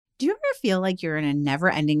Do you ever feel like you're in a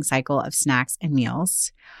never-ending cycle of snacks and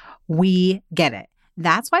meals? We get it.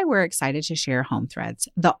 That's why we're excited to share Home Threads,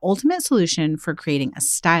 the ultimate solution for creating a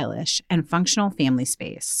stylish and functional family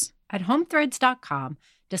space. At homethreads.com,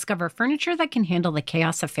 discover furniture that can handle the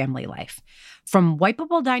chaos of family life. From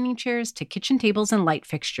wipeable dining chairs to kitchen tables and light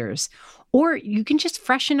fixtures. Or you can just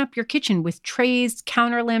freshen up your kitchen with trays,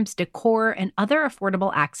 counter lamps, decor, and other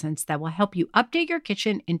affordable accents that will help you update your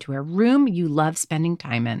kitchen into a room you love spending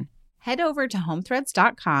time in. Head over to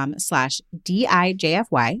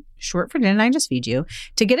homethreads.com/DIJFY, short for Didn't I Just Feed You,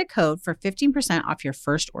 to get a code for 15% off your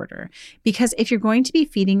first order. Because if you're going to be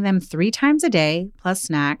feeding them 3 times a day, plus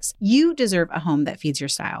snacks, you deserve a home that feeds your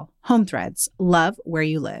style. Home Threads, love where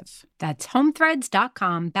you live. That's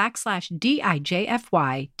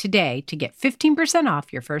homethreads.com/DIJFY today to get 15%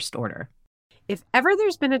 off your first order. If ever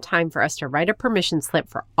there's been a time for us to write a permission slip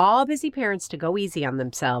for all busy parents to go easy on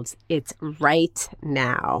themselves, it's right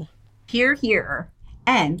now. Hear, hear.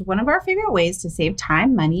 And one of our favorite ways to save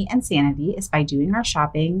time, money, and sanity is by doing our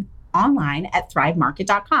shopping online at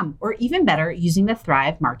thrivemarket.com, or even better, using the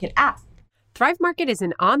Thrive Market app. Thrive Market is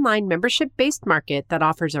an online membership-based market that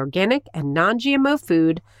offers organic and non-GMO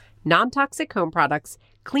food, non-toxic home products,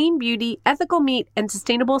 clean beauty, ethical meat, and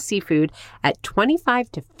sustainable seafood at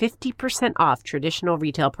 25 to 50% off traditional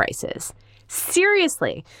retail prices.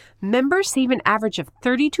 Seriously, members save an average of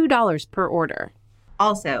 $32 per order.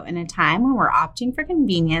 Also, in a time when we're opting for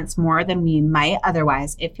convenience more than we might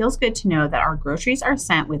otherwise, it feels good to know that our groceries are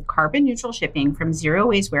sent with carbon neutral shipping from zero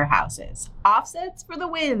waste warehouses. Offsets for the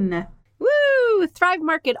win! Woo! Thrive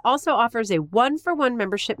Market also offers a 1-for-1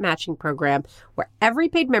 membership matching program where every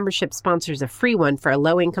paid membership sponsors a free one for a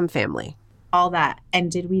low-income family. All that.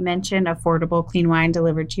 And did we mention affordable clean wine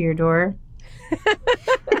delivered to your door?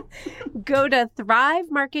 Go to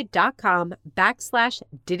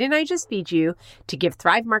thrivemarket.com/Didn't I Just Feed You to give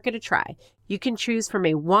Thrive Market a try. You can choose from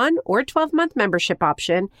a 1 or 12-month membership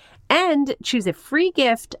option and choose a free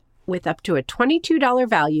gift with up to a $22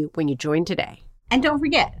 value when you join today. And don't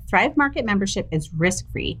forget, Thrive Market membership is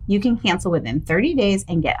risk-free. You can cancel within 30 days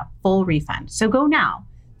and get a full refund. So go now.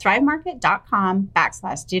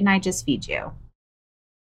 thrivemarket.com/Didn't I Just Feed You.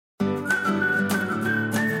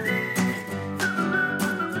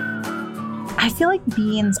 I feel like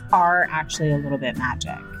beans are actually a little bit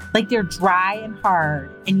magic. Like they're dry and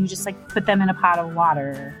hard, and you just like put them in a pot of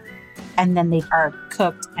water, and then they are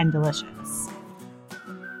cooked and delicious.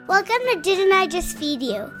 Welcome to Didn't I Just Feed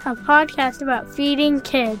You? A podcast about feeding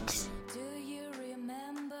kids.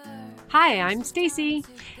 Hi, I'm Stacy.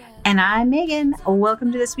 And I'm Megan.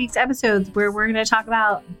 Welcome to this week's episode where we're going to talk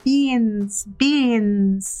about beans.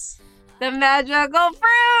 The magical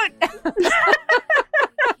fruit!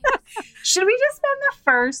 Should we just spend the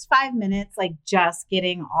first 5 minutes like just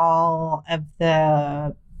getting all of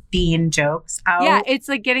the bean jokes out? Yeah, it's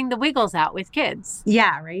like getting the wiggles out with kids.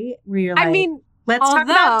 Yeah, right? Where you're like, let's talk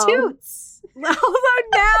about toots. Although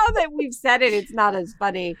now that we've said it, it's not as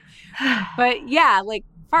funny. But yeah, like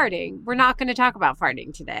farting. We're not going to talk about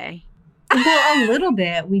farting today. Well, a little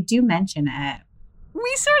bit. We do mention it.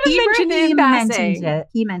 We sort of mentioned it in passing.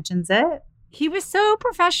 He mentions it. He was so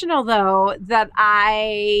professional, though, that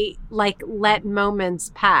I, let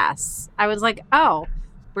moments pass. I was like, oh,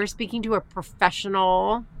 we're speaking to a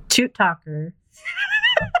professional toot talker.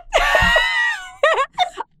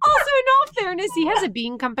 Also, in all fairness, he has a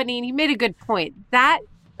bean company, and he made a good point. That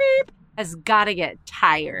beep has got to get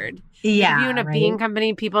tired. Yeah, if you own a bean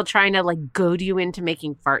company, people trying to, goad you into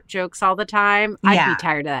making fart jokes all the time, I'd be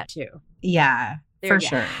tired of that, too. Yeah, there for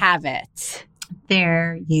sure. Have it.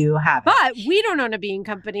 There you have it. But we don't own a bean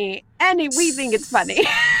company, and we think it's funny.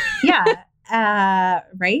 Yeah.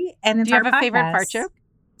 Right? And it's do you have our a favorite fart joke?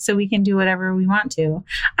 So we can do whatever we want to.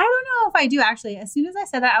 I don't know if I do, actually. As soon as I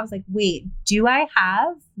said that, I was like, wait, do I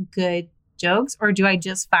have good jokes, or do I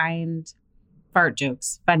just find fart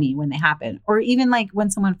jokes funny when they happen? Or even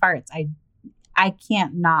when someone farts, I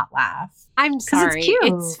can't not laugh. I'm sorry. It's cute.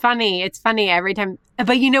 It's funny. It's funny every time.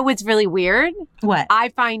 But you know what's really weird? What? I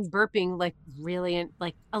find burping really a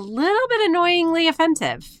little bit annoyingly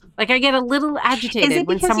offensive. I get a little agitated. Is it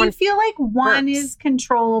because you feel like one is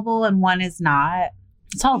controllable and one is not?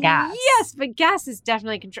 It's all gas. Yes, but gas is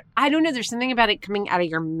definitely I don't know. There's something about it coming out of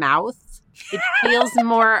your mouth. It feels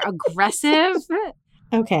more aggressive.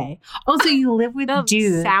 Okay. Also, you live with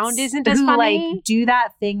dudes. Sound isn't as funny. Do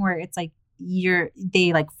that thing where it's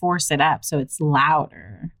they force it up so it's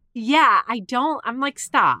louder. Yeah, I'm like,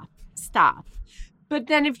 stop. But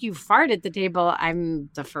then if you fart at the table, I'm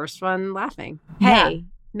the first one laughing. Yeah. Hey,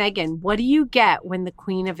 Megan, what do you get when the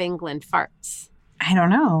Queen of England farts? I don't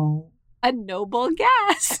know. A noble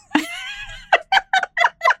gas.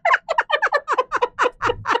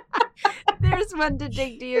 was one to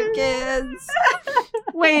take to your kids.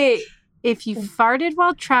 Wait, if you farted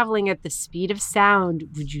while traveling at the speed of sound,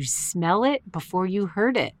 would you smell it before you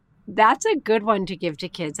heard it? That's a good one to give to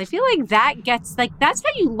kids. I feel like that gets, like, that's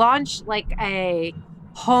how you launch, like, a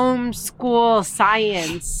homeschool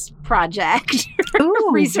science project. Ooh,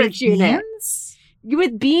 research unit. Beans?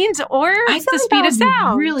 With beans or I the speed of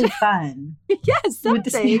sound. Really fun. Yes, with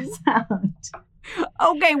the speed something. of sound.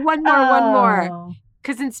 Okay, one more.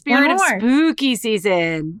 Because in spirit of spooky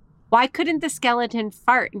season, why couldn't the skeleton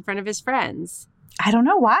fart in front of his friends? I don't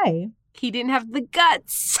know why. He didn't have the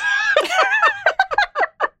guts.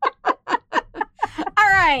 All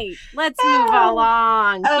right, let's move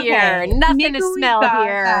along here. Nothing Maybe to smell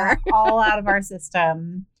here. All out of our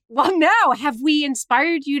system. Well, no. Have we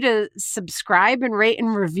inspired you to subscribe and rate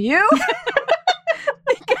and review?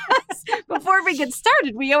 Because before we get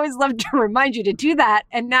started, we always love to remind you to do that.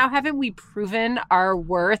 And now haven't we proven our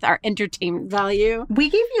worth, our entertainment value? We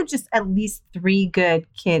gave you just at least 3 good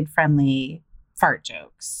kid-friendly fart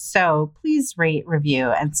jokes. So please rate, review,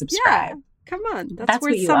 and subscribe. Yeah. Come on. That's worth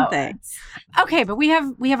what you something. Okay, but we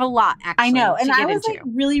have a lot, actually. I know. And to I get was into. like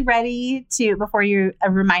really ready to, before you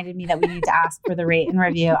reminded me that we need to ask for the rate and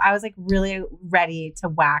review, I was like really ready to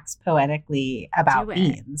wax poetically about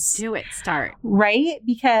beans. Do it. Start. Right?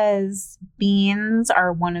 Because beans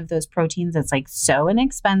are one of those proteins that's like so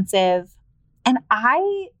inexpensive. And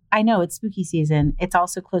I know it's spooky season. It's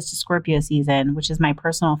also close to Scorpio season, which is my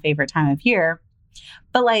personal favorite time of year.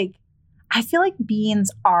 But like, I feel like beans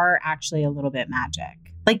are actually a little bit magic.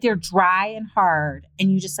 Like they're dry and hard and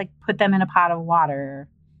you just like put them in a pot of water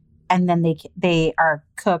and then they are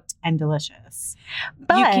cooked and delicious.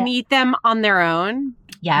 But you can eat them on their own.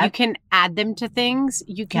 Yeah. You can add them to things.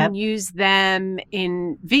 You can use them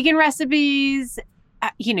in vegan recipes.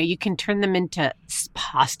 You can turn them into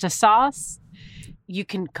pasta sauce. You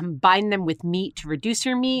can combine them with meat to reduce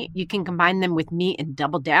your meat. You can combine them with meat and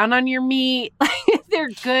double down on your meat. They're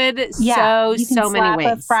good you can so many slap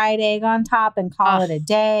ways. a fried egg on top and call it a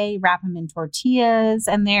day. Wrap them in tortillas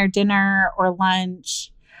and their dinner or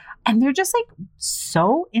lunch. And they're just like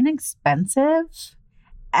so inexpensive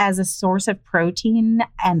as a source of protein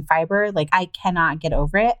and fiber. Like I cannot get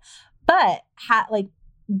over it. But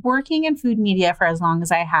working in food media for as long as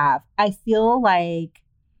I have, I feel like,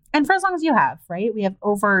 and for as long as you have, right? We have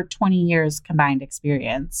over 20 years combined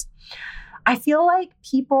experience. I feel like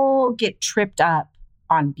people get tripped up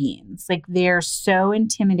on beans. Like they're so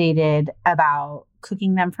intimidated about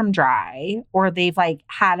cooking them from dry, or they've like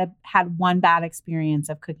had one bad experience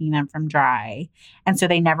of cooking them from dry. And so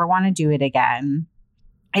they never want to do it again.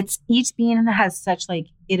 It's each bean has such like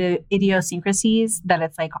idiosyncrasies that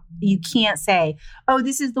it's like, you can't say, oh,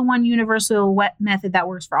 this is the one universal method that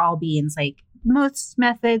works for all beans. Like most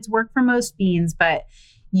methods work for most beans, but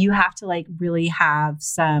you have to like really have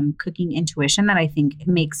some cooking intuition that I think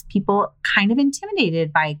makes people kind of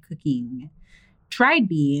intimidated by cooking dried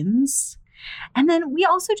beans. And then we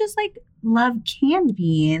also just like love canned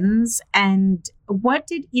beans. And what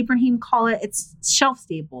did Ibrahim call it? It's shelf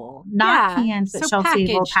stable, not canned, but shelf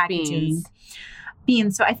stable packaging.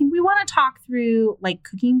 Beans. So I think we want to talk through like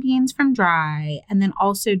cooking beans from dry and then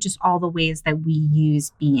also just all the ways that we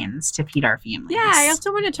use beans to feed our families. Yeah, I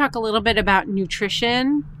also want to talk a little bit about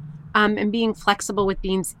nutrition and being flexible with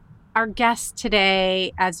beans. Our guest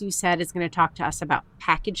today, as you said, is going to talk to us about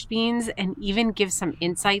packaged beans and even give some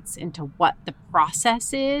insights into what the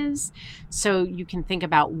process is. So you can think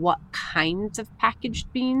about what kinds of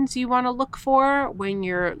packaged beans you want to look for when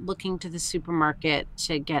you're looking to the supermarket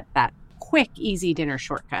to get that quick, easy dinner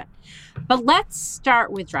shortcut. But let's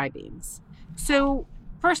start with dry beans. So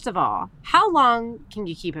first of all, how long can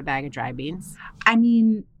you keep a bag of dry beans? I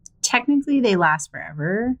mean, technically they last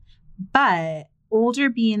forever, but older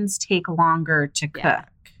beans take longer to cook. Yeah.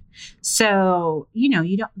 So, you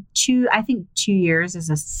don't I think 2 years is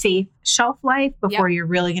a safe shelf life before you're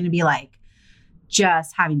really going to be like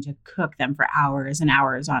just having to cook them for hours and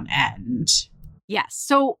hours on end. Yes.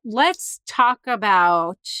 So let's talk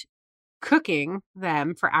about cooking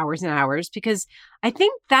them for hours and hours, because I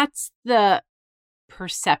think that's the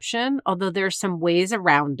perception, although there's some ways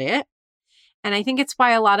around it. And I think it's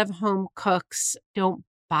why a lot of home cooks don't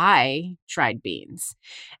buy dried beans.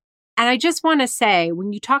 And I just want to say,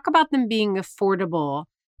 when you talk about them being affordable,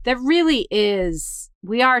 that really is,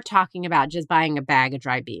 we are talking about just buying a bag of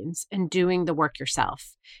dry beans and doing the work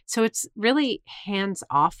yourself. So it's really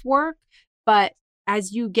hands-off work. But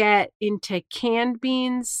as you get into canned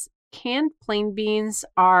beans, canned plain beans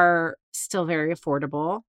are still very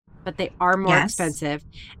affordable, but they are more expensive.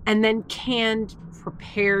 And then canned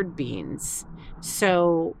prepared beans.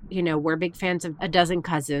 So, we're big fans of A Dozen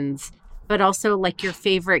Cousins, but also like your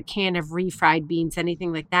favorite can of refried beans,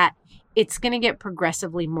 anything like that, it's going to get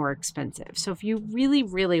progressively more expensive. So if you really,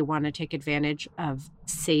 really want to take advantage of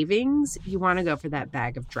savings, you want to go for that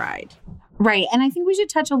bag of dried. Right. And I think we should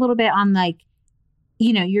touch a little bit on like,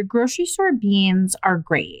 you know, your grocery store beans are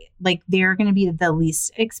great. Like they're going to be the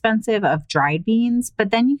least expensive of dried beans, but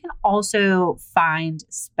then you can also find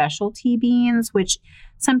specialty beans, which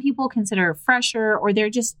some people consider fresher, or they're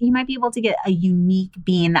just, you might be able to get a unique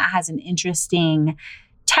bean that has an interesting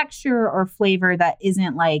texture or flavor that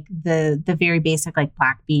isn't like the very basic like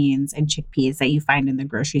black beans and chickpeas that you find in the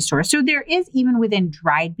grocery store. So there is, even within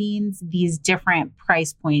dried beans, these different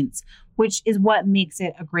price points, which is what makes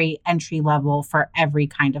it a great entry level for every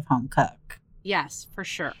kind of home cook. Yes, for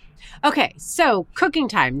sure. Okay, so cooking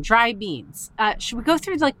time, dry beans. Should we go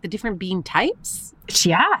through like the different bean types?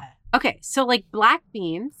 Yeah. Okay, so like black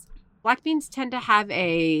beans tend to have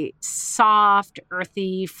a soft,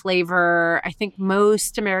 earthy flavor. I think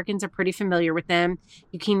most Americans are pretty familiar with them.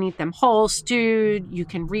 You can eat them whole, stewed. You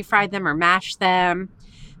can refry them or mash them.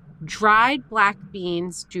 Dried black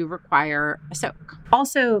beans do require a soak.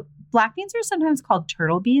 Also, black beans are sometimes called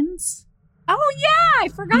turtle beans. Oh, yeah. I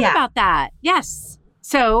forgot about that. Yes.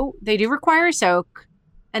 So they do require a soak.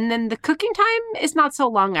 And then the cooking time is not so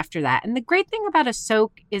long after that. And the great thing about a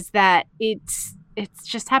soak is that it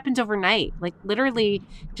just happens overnight. Like literally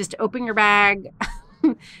just open your bag,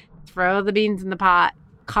 throw the beans in the pot,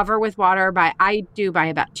 cover with water by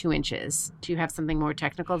about 2 inches. Do you have something more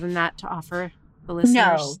technical than that to offer the listeners?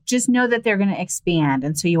 No, just know that they're going to expand.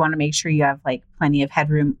 And so you want to make sure you have like plenty of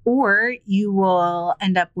headroom, or you will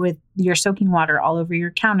end up with your soaking water all over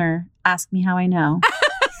your counter. Ask me how I know.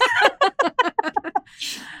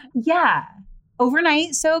 Yeah.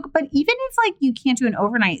 Overnight soak, but even if like you can't do an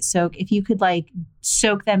overnight soak, if you could like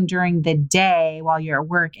soak them during the day while you're at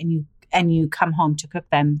work and you come home to cook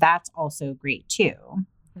them, that's also great too.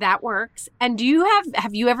 That works. And do you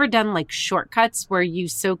have you ever done like shortcuts where you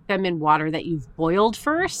soak them in water that you've boiled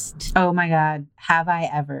first? Oh my God, have I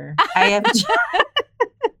ever? I have.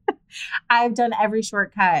 I've done every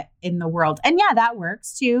shortcut in the world, and yeah, that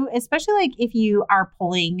works too. Especially like if you are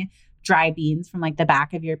pulling dry beans from like the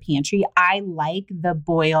back of your pantry. I like the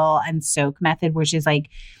boil and soak method, which is like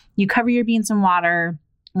you cover your beans in water,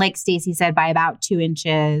 like Stacey said, by about 2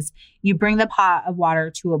 inches. You bring the pot of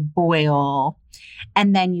water to a boil,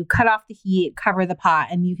 and then you cut off the heat, cover the pot,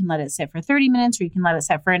 and you can let it sit for 30 minutes or you can let it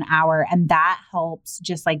sit for an hour. And that helps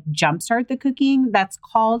just like jumpstart the cooking. That's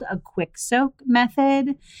called a quick soak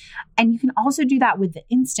method. And you can also do that with the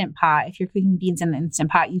Instant Pot. If you're cooking beans in the Instant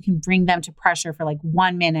Pot, you can bring them to pressure for like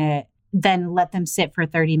 1 minute, then let them sit for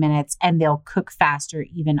 30 minutes and they'll cook faster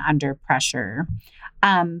even under pressure.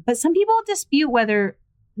 But some people dispute whether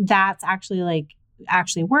that's actually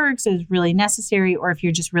works, is really necessary, or if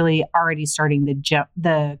you're just really already starting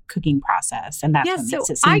the cooking process, and that's what makes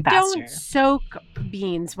it seem faster. I don't soak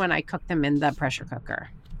beans when I cook them in the pressure cooker.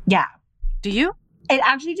 Yeah. Do you? It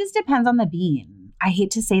actually just depends on the bean. I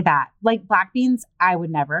hate to say that. Like black beans, I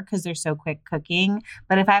would never, because they're so quick cooking.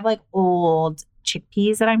 But if I have like old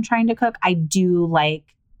chickpeas that I'm trying to cook, I do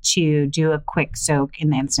like to do a quick soak in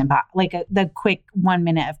the Instant Pot, like the quick 1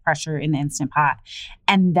 minute of pressure in the Instant Pot,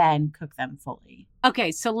 and then cook them fully.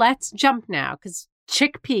 Okay, so let's jump now, because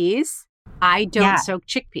chickpeas, I don't soak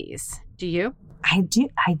chickpeas. Do you? I do.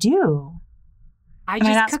 I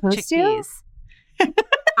just cook chickpeas.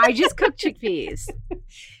 I just cook chickpeas.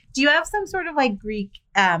 Do you have some sort of like Greek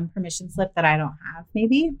permission slip that I don't have,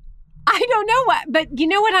 maybe? I don't know what, but you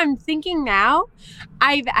know what I'm thinking now?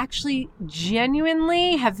 I've actually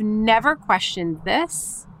genuinely have never questioned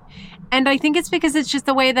this. And I think it's because it's just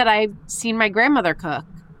the way that I've seen my grandmother cook.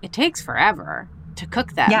 It takes forever to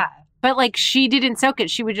cook them. Yeah. But like she didn't soak it.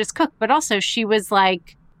 She would just cook. But also she was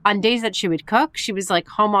like, on days that she would cook, she was like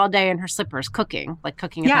home all day in her slippers cooking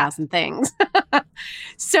 1,000 things.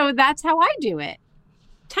 So that's how I do it.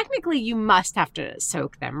 Technically, you must have to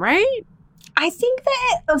soak them, right? I think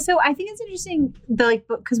it's interesting,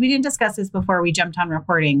 because we didn't discuss this before we jumped on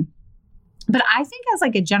recording, but I think as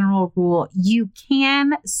like a general rule, you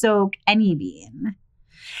can soak any bean,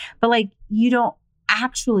 but like you don't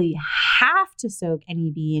actually have to soak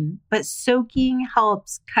any bean, but soaking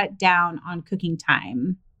helps cut down on cooking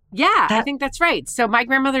time. Yeah, I think that's right. So my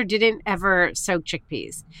grandmother didn't ever soak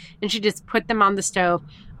chickpeas, and she just put them on the stove.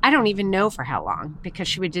 I don't even know for how long, because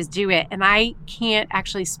she would just do it. And I can't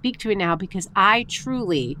actually speak to it now because I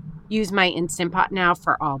truly use my Instant Pot now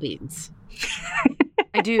for all beans.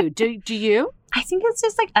 I do. Do you? I think it's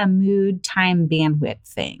just like a mood, time, bandwidth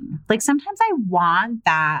thing. Like sometimes I want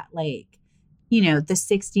that like the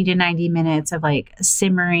 60 to 90 minutes of like a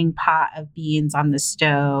simmering pot of beans on the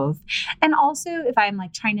stove. And also if I'm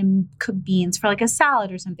like trying to cook beans for like a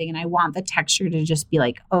salad or something and I want the texture to just be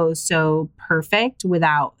like, oh, so perfect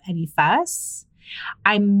without any fuss,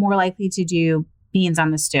 I'm more likely to do beans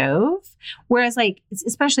on the stove. Whereas like,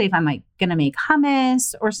 especially if I'm like going to make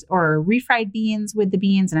hummus or refried beans with the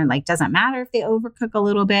beans and it like doesn't matter if they overcook a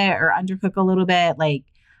little bit or undercook a little bit, like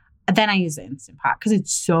then I use the Instant Pot because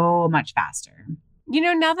it's so much faster.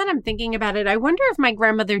 Now that I'm thinking about it, I wonder if my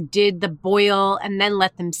grandmother did the boil and then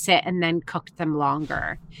let them sit and then cooked them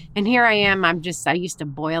longer. And here I am, I used to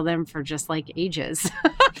boil them for just like ages.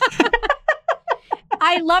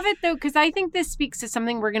 I love it though, because I think this speaks to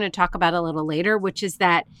something we're going to talk about a little later, which is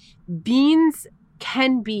that beans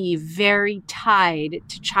can be very tied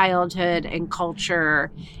to childhood and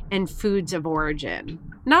culture and foods of origin.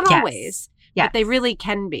 Not always, but they really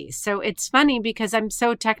can be. So it's funny because I'm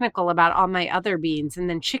so technical about all my other beans, and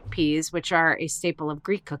then chickpeas, which are a staple of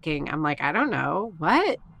Greek cooking. I'm like, I don't know.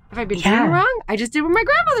 What? Have I been doing wrong? I just did what my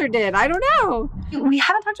grandmother did. I don't know. We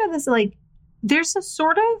haven't talked about this, like, there's a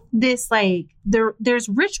sort of this like there's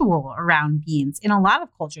ritual around beans in a lot of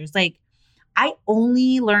cultures. Like I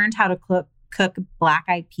only learned how to cook black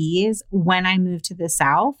eyed peas when I moved to the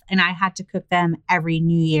South, and I had to cook them every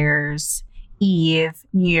New Year's Eve,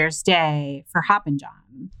 New Year's Day for Hoppin'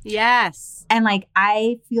 John. Yes. And like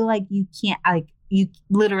I feel like you can't I've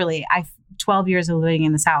 12 years of living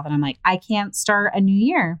in the South, and I'm like, I can't start a new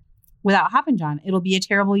year without Hoppin' John. It'll be a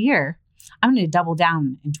terrible year. I'm going to double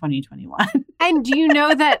down in 2021. And do you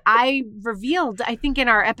know that I revealed, I think in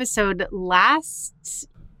our episode last,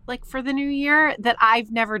 like for the new year, that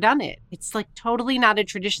I've never done it. It's like totally not a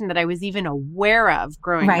tradition that I was even aware of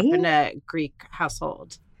growing up in a Greek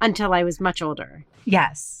household until I was much older.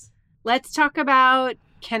 Yes. Let's talk about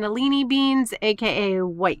cannellini beans, a.k.a.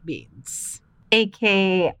 white beans.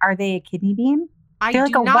 A.k.a. are they a kidney bean? They're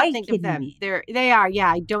like a white think of them. Bean. They are,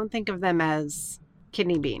 yeah. I don't think of them as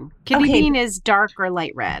kidney bean. Kidney bean is dark or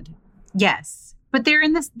light red. Yes. But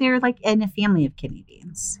they're like in a family of kidney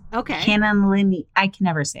beans. Okay. Cannellini. I can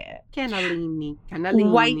never say it. Cannellini.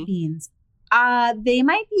 White beans. They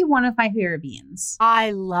might be one of my favorite beans.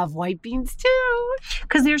 I love white beans too.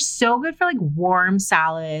 Because they're so good for like warm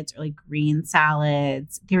salads or like green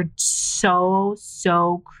salads. They're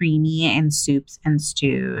so creamy in soups and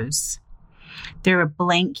stews. They're a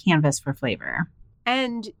blank canvas for flavor.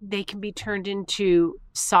 And they can be turned into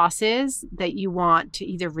sauces that you want to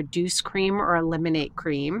either reduce cream or eliminate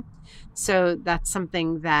cream. So that's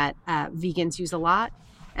something that vegans use a lot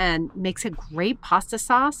and makes a great pasta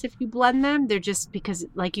sauce if you blend them. They're just because,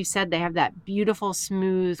 like you said, they have that beautiful,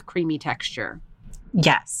 smooth, creamy texture.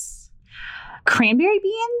 Yes. Cranberry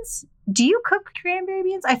beans? Do you cook cranberry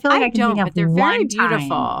beans? I feel like I can think of but they're very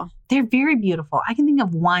beautiful. They're very beautiful. I can think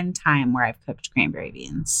of one time where I've cooked cranberry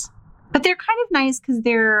beans. But they're kind of nice because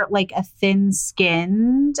they're like a thin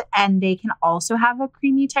skinned and they can also have a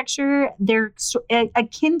creamy texture. They're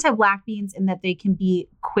akin to black beans in that they can be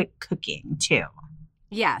quick cooking too.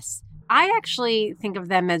 Yes. I actually think of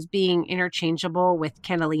them as being interchangeable with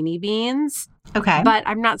cannellini beans. Okay. But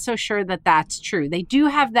I'm not so sure that that's true. They do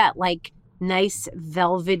have that like nice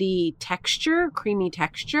velvety texture, creamy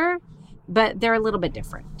texture, but they're a little bit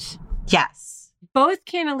different. Yes. Both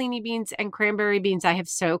cannellini beans and cranberry beans I have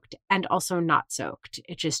soaked and also not soaked.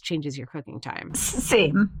 It just changes your cooking time.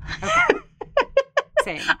 Same. Okay.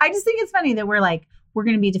 Same. I just think it's funny that we're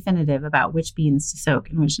going to be definitive about which beans to soak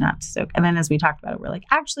and which not to soak. And then as we talked about it, we're like,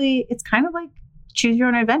 actually, it's kind of like choose your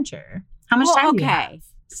own adventure. How much time do you have?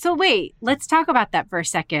 So wait, let's talk about that for a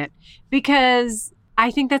second, because I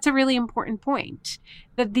think that's a really important point.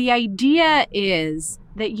 That the idea is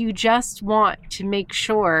that you just want to make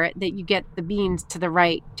sure that you get the beans to the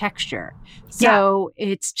right texture. So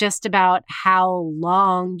it's just about how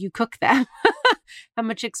long you cook them, how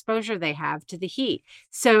much exposure they have to the heat.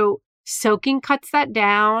 So soaking cuts that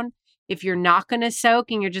down. If you're not going to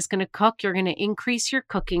soak and you're just going to cook, you're going to increase your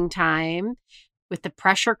cooking time. With the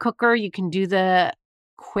pressure cooker, you can do the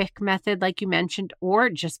quick method like you mentioned, or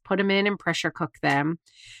just put them in and pressure cook them.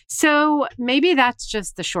 So maybe that's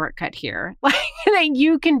just the shortcut here. Like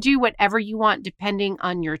you can do whatever you want depending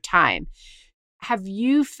on your time. Have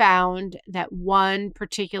you found that one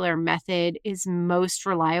particular method is most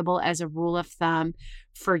reliable as a rule of thumb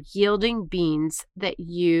for yielding beans that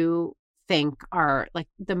you think are like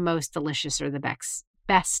the most delicious or the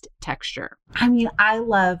best texture? I mean, I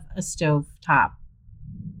love a stovetop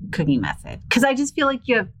cooking method because I just feel like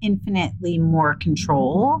you have infinitely more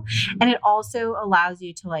control, and it also allows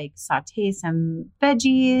you to like saute some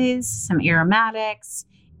veggies, some aromatics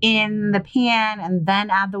in the pan and then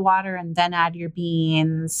add the water and then add your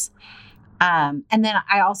beans. And then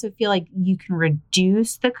I also feel like you can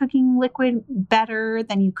reduce the cooking liquid better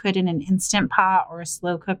than you could in an Instant Pot or a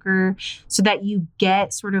slow cooker so that you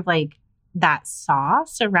get sort of like that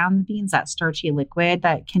sauce around the beans, that starchy liquid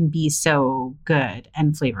that can be so good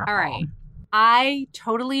and flavorful. All right. I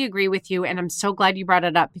totally agree with you. And I'm so glad you brought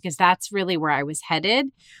it up because that's really where I was headed,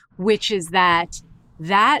 which is that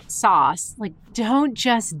sauce, like, don't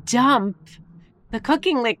just dump the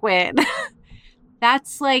cooking liquid.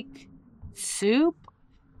 That's like soup.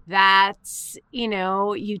 That's,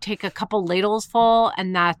 you take a couple ladles full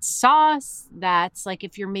and that's sauce. That's like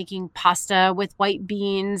if you're making pasta with white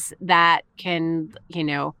beans that can,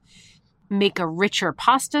 make a richer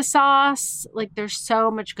pasta sauce. Like there's so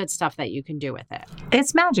much good stuff that you can do with it.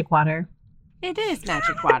 It's magic water. It is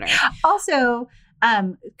magic water. Also,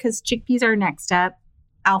 because chickpeas are next up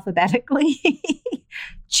alphabetically,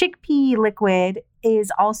 chickpea liquid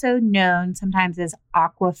is also known sometimes as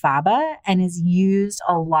aquafaba and is used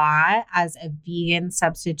a lot as a vegan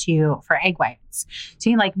substitute for egg whites.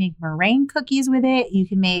 So you can make meringue cookies with it. You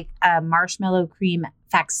can make a marshmallow cream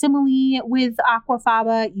facsimile with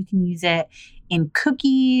aquafaba. You can use it in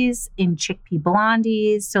cookies, in chickpea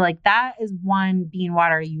blondies. So that is one bean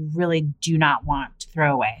water you really do not want to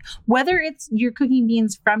throw away. Whether it's you're cooking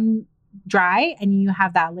beans from dry and you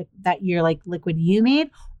have that your liquid you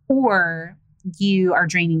made, or you are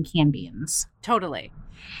draining canned beans. Totally.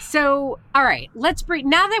 So, all right, let's breathe.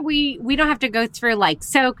 Now that we don't have to go through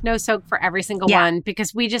soak, no soak for every single one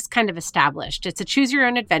because we just kind of established it's a choose your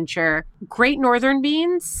own adventure. Great Northern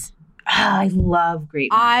beans. Oh, I love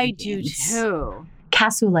Great Northern do beans. too.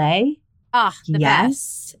 Cassoulet. Oh, the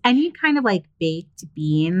best. Any kind of baked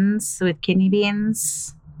beans with kidney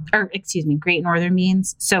beans, or excuse me, Great Northern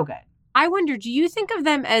beans. So good. I wonder, do you think of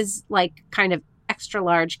them as kind of extra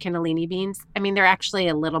large cannellini beans? I mean, they're actually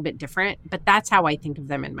a little bit different, but that's how I think of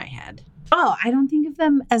them in my head. Oh, I don't think of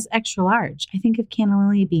them as extra large. I think of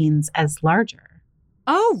cannellini beans as larger.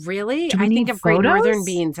 Oh, really? I think of Great Northern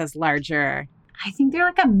beans as larger. I think they're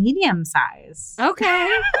a medium size. Okay.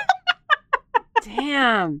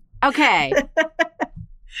 Damn. Okay.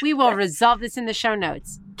 We will resolve this in the show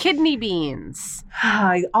notes. Kidney beans.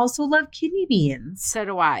 I also love kidney beans. So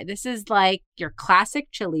do I. This is your classic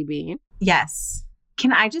chili bean. Yes.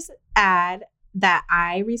 Can I just add that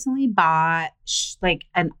I recently bought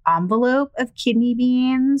an envelope of kidney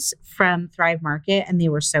beans from Thrive Market and they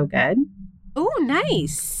were so good. Oh,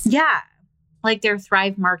 nice. Yeah. Their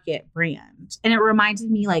Thrive Market brand. And it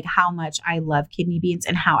reminded me how much I love kidney beans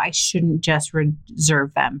and how I shouldn't just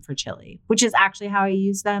reserve them for chili, which is actually how I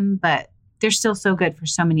use them, but they're still so good for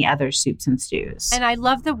so many other soups and stews. And I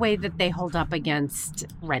love the way that they hold up against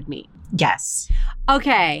red meat. Yes.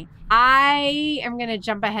 Okay. I am going to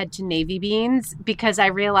jump ahead to navy beans because I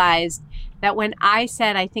realized that when I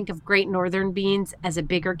said I think of Great Northern beans as a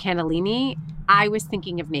bigger cannellini, I was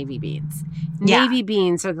thinking of navy beans. Yeah. Navy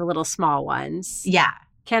beans are the little small ones. Yeah.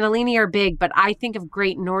 Cannellini are big, but I think of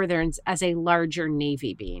Great Northerns as a larger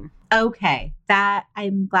navy bean. Okay. That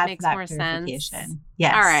I'm glad Makes for that more clarification. sense.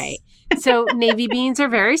 Yes. All right. So navy beans are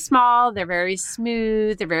very small. They're very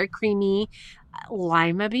smooth. They're very creamy.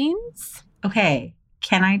 Lima beans. Okay.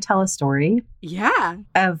 Can I tell a story Yeah.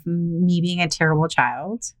 of me being a terrible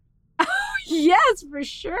child? Yes, for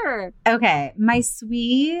sure. Okay. My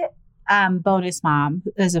sweet bonus mom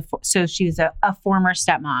is so she's a former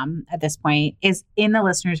stepmom at this point, is in the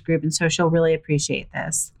listeners group. And so she'll really appreciate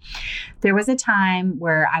this. There was a time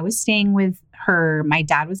where I was staying with her. My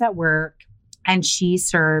dad was at work and she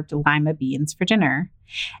served lima beans for dinner.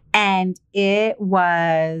 And it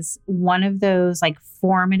was one of those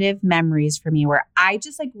formative memories for me where I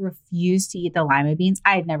just refused to eat the lima beans.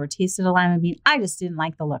 I had never tasted a lima bean. I just didn't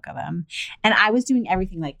like the look of them. And I was doing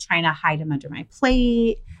everything trying to hide them under my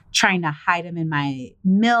plate, trying to hide them in my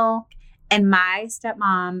milk. And my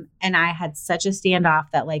stepmom and I had such a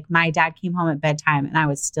standoff that my dad came home at bedtime and I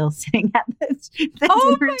was still sitting at the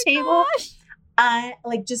dinner table.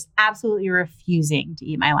 Just absolutely refusing to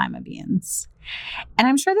eat my lima beans. And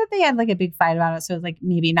I'm sure that they had a big fight about it. So it's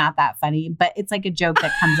maybe not that funny, but it's a joke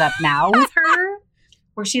that comes up now with her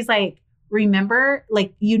where she's remember,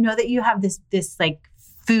 that you have this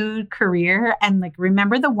food career and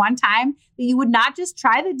remember the one time that you would not just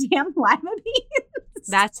try the damn lima beans.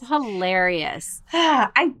 That's hilarious.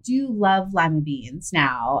 I do love lima beans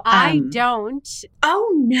now. I don't.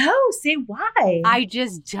 Oh no, say why? I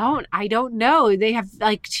just don't. I don't know. They have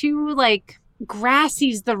too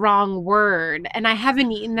grassy's the wrong word. And I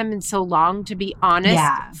haven't eaten them in so long, to be honest.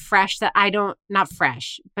 Yeah. Fresh that not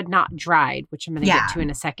fresh, but not dried, which I'm going to Yeah. get to in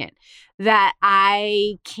a second, that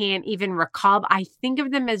I can't even recall. I think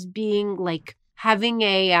of them as being like having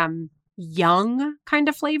a young kind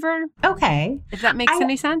of flavor. Okay. If that makes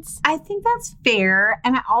any sense. I think that's fair.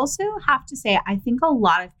 And I also have to say, I think a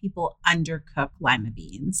lot of people undercook lima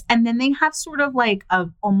beans. And then they have sort of like a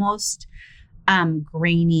almost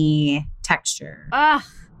grainy texture. Ugh.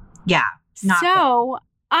 Yeah. So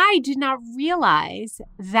I did not realize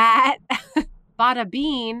that bada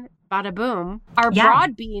bean, bada boom are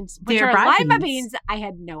broad beans, which They're are broad lima beans. beans. I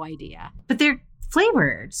had no idea. But they're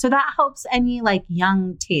flavored. So that helps any like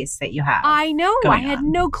young taste that you have. I know. I going had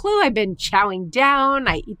on. no clue. I've been chowing down.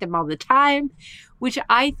 I eat them all the time, which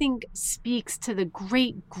I think speaks to the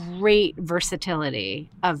great, great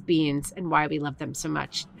versatility of beans and why we love them so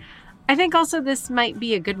much. I think also this might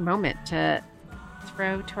be a good moment to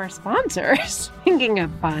throw to our sponsors. Thinking of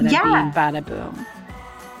bada bean, bada boom.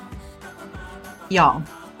 Y'all,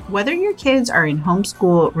 whether your kids are in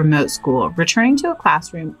homeschool, remote school, returning to a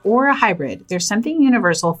classroom, or a hybrid, there's something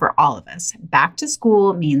universal for all of us. Back to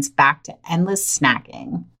school means back to endless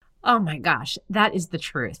snacking. Oh my gosh, that is the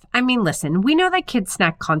truth. I mean, listen, we know that kids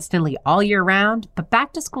snack constantly all year round, but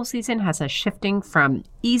back to school season has us shifting from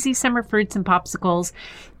easy summer fruits and popsicles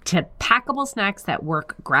to packable snacks that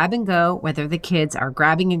work grab and go, whether the kids are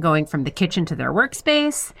grabbing and going from the kitchen to their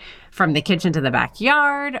workspace, from the kitchen to the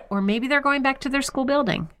backyard, or maybe they're going back to their school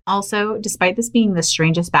building. Also, despite this being the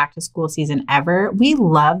strangest back to school season ever, we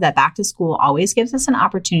love that back to school always gives us an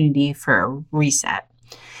opportunity for a reset,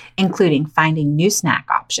 including finding new snack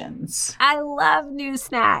options. I love new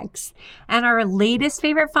snacks. And our latest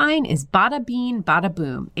favorite find is Bada Bean, Bada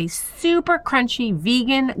Boom, a super crunchy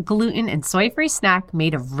vegan, gluten, and soy-free snack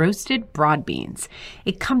made of roasted broad beans.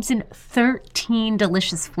 It comes in 13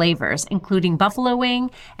 delicious flavors, including buffalo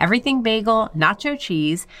wing, everything bagel, nacho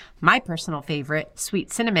cheese, my personal favorite,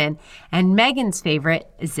 sweet cinnamon, and Megan's favorite,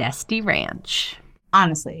 zesty ranch.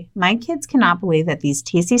 Honestly, my kids cannot believe that these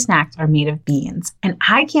tasty snacks are made of beans. And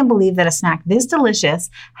I can't believe that a snack this delicious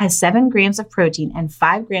has 7 grams of protein and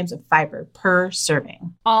 5 grams of fiber per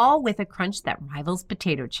serving. All with a crunch that rivals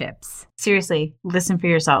potato chips. Seriously, listen for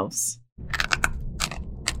yourselves.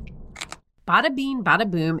 Bada Bean, Bada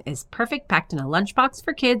Boom is perfect packed in a lunchbox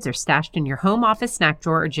for kids or stashed in your home office snack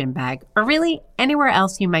drawer or gym bag, or really anywhere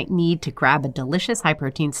else you might need to grab a delicious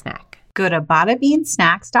high-protein snack. Go to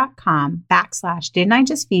badabeansnacks.com/didn't I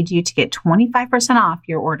just feed you to get 25% off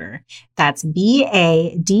your order. That's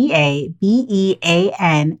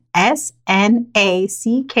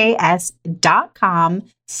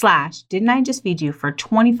BADABEANSNACKS.com/didn't I just feed you for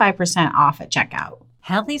 25% off at checkout.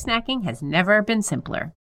 Healthy snacking has never been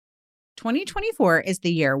simpler. 2024 is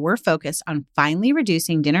the year we're focused on finally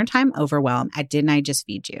reducing dinner time overwhelm at Didn't I Just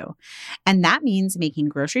Feed You? And that means making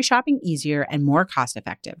grocery shopping easier and more cost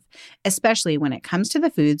effective, especially when it comes to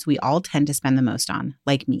the foods we all tend to spend the most on,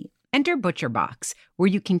 like meat. Enter ButcherBox, where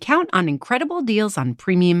you can count on incredible deals on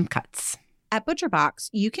premium cuts. At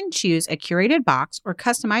ButcherBox, you can choose a curated box or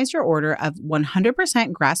customize your order of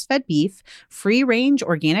 100% grass-fed beef, free-range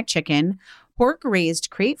organic chicken,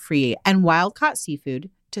 pork-raised crate-free, and wild-caught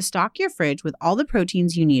seafood to stock your fridge with all the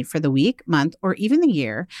proteins you need for the week, month, or even the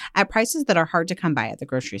year at prices that are hard to come by at the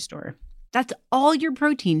grocery store. That's all your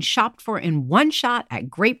protein shopped for in one shot at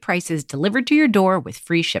great prices delivered to your door with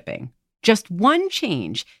free shipping. Just one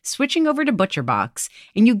change, switching over to ButcherBox,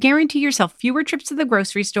 and you guarantee yourself fewer trips to the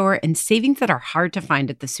grocery store and savings that are hard to find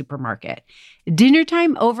at the supermarket. Dinner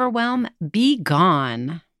time overwhelm, be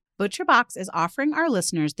gone. ButcherBox is offering our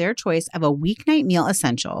listeners their choice of a weeknight meal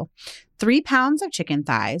essential: 3 pounds of chicken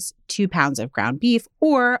thighs, 2 pounds of ground beef,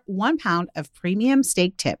 or 1 pound of premium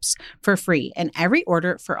steak tips for free in every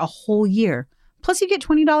order for a whole year. Plus, you get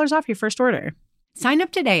 $20 off your first order. Sign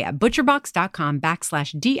up today at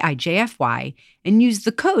butcherbox.com/DIJFY and use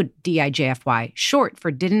the code DIJFY, short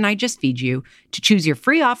for Didn't I Just Feed You, to choose your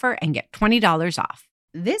free offer and get $20 off.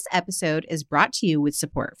 This episode is brought to you with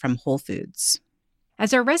support from Whole Foods.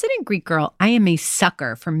 As a resident Greek girl, I am a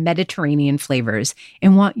sucker for Mediterranean flavors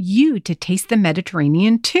and want you to taste the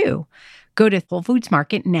Mediterranean too. Go to Whole Foods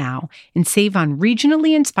Market now and save on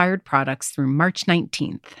regionally inspired products through March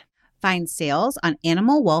 19th. Find sales on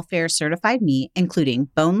animal welfare certified meat, including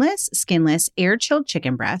boneless, skinless, air-chilled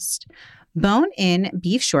chicken breast, bone-in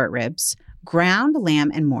beef short ribs, ground lamb,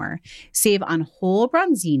 and more. Save on whole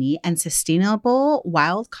bronzini and sustainable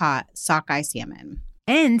wild-caught sockeye salmon.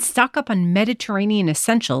 And stock up on Mediterranean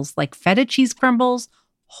essentials like feta cheese crumbles,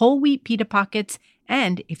 whole wheat pita pockets,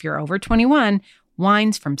 and, if you're over 21,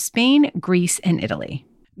 wines from Spain, Greece, and Italy.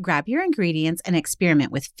 Grab your ingredients and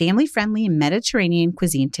experiment with family-friendly Mediterranean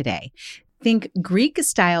cuisine today. Think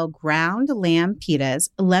Greek-style ground lamb pitas,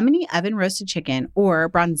 lemony oven-roasted chicken, or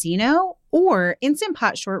bronzino, or instant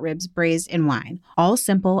pot short ribs braised in wine. All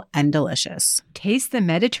simple and delicious. Taste the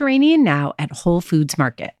Mediterranean now at Whole Foods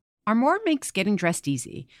Market. Armoire makes getting dressed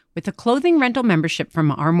easy. With a clothing rental membership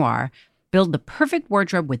from Armoire, build the perfect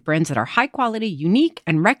wardrobe with brands that are high quality, unique,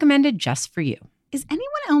 and recommended just for you. Is anyone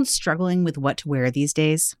else struggling with what to wear these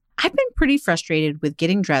days? I've been pretty frustrated with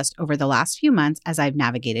getting dressed over the last few months as I've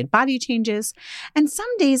navigated body changes, and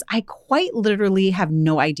some days I quite literally have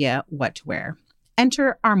no idea what to wear.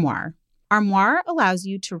 Enter Armoire. Armoire allows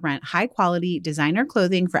you to rent high-quality designer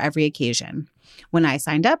clothing for every occasion. When I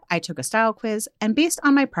signed up, I took a style quiz, and based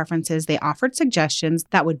on my preferences, they offered suggestions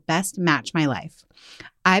that would best match my life.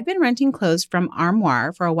 I've been renting clothes from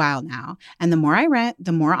Armoire for a while now, and the more I rent,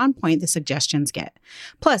 the more on point the suggestions get.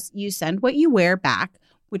 Plus, you send what you wear back,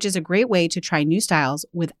 which is a great way to try new styles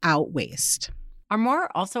without waste. Armoire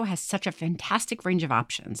also has such a fantastic range of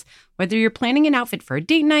options. Whether you're planning an outfit for a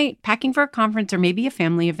date night, packing for a conference, or maybe a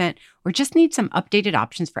family event, or just need some updated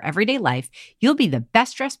options for everyday life, you'll be the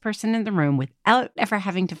best dressed person in the room without ever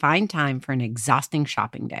having to find time for an exhausting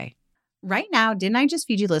shopping day. Right now, Didn't I Just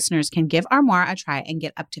Feed You listeners can give Armoire a try and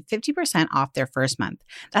get up to 50% off their first month.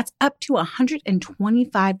 That's up to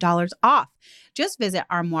 $125 off. Just visit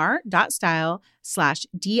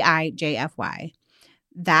armoire.style/DIJFY.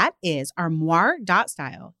 That is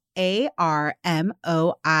armoire.style,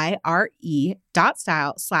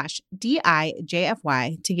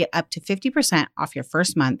 ARMOIRE.style/DIJFY to get up to 50% off your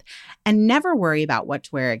first month and never worry about what to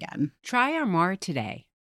wear again. Try Armoire today.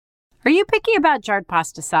 Are you picky about jarred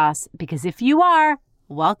pasta sauce? Because if you are,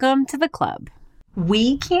 welcome to the club.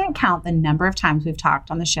 We can't count the number of times we've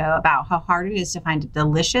talked on the show about how hard it is to find a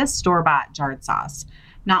delicious store-bought jarred sauce.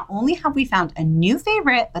 Not only have we found a new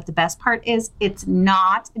favorite, but the best part is it's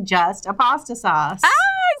not just a pasta sauce. I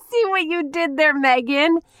see what you did there,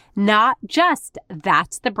 Megan. Not just.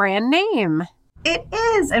 That's the brand name. It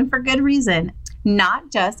is, and for good reason.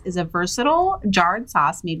 Not Just is a versatile jarred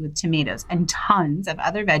sauce made with tomatoes and tons of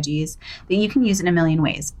other veggies that you can use in a million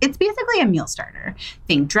ways. It's basically a meal starter.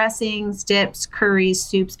 Think dressings, dips, curries,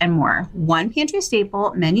 soups, and more. One pantry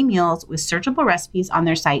staple, many meals with searchable recipes on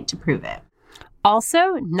their site to prove it.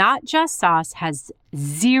 Also, Not Just sauce has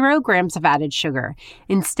 0 grams of added sugar.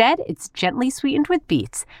 Instead, it's gently sweetened with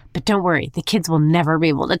beets. But don't worry, the kids will never be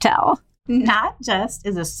able to tell. Not Just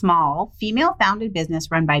is a small, female-founded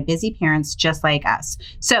business run by busy parents just like us.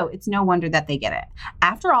 So it's no wonder that they get it.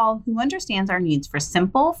 After all, who understands our needs for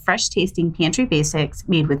simple, fresh-tasting pantry basics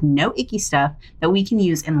made with no icky stuff that we can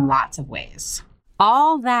use in lots of ways?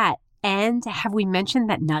 All that. And have we mentioned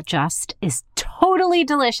that Not Just is totally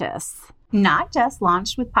delicious? Not Just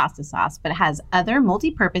launched with pasta sauce, but has other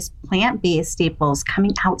multi-purpose plant-based staples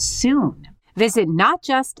coming out soon. Visit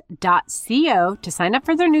notjust.co to sign up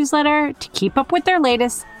for their newsletter, to keep up with their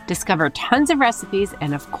latest, discover tons of recipes,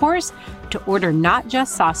 and of course, to order Not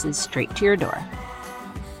Just sauces straight to your door.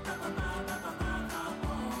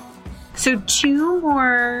 So 2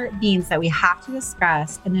 more beans that we have to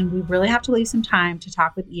discuss, and then we really have to leave some time to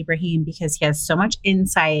talk with Ibrahim because he has so much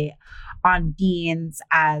insight on beans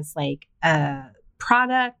as like a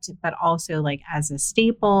product, but also like as a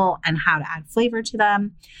staple and how to add flavor to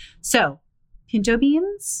them. So pinto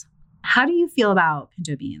beans. How do you feel about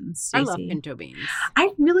pinto beans, Stacey? I love pinto beans.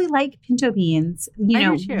 I really like pinto beans.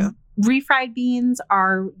 I do too. Refried beans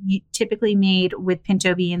are typically made with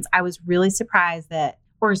pinto beans. I was really surprised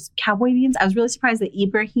or cowboy beans. I was really surprised that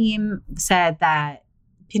Ibrahim said that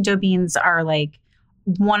pinto beans are like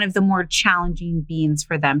one of the more challenging beans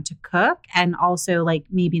for them to cook, and also like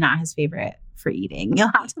maybe not his favorite for eating.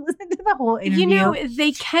 You'll have to listen to the whole interview. You know,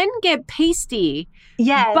 they can get pasty.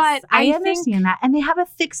 Yes, but I understand that. And they have a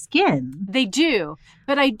thick skin. They do.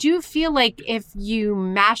 But I do feel like if you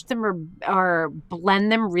mash them or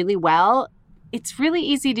blend them really well, it's really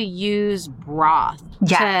easy to use broth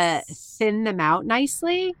to thin them out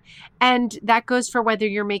nicely. And that goes for whether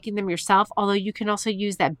you're making them yourself, although you can also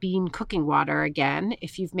use that bean cooking water again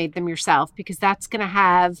if you've made them yourself, because that's going to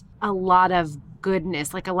have a lot of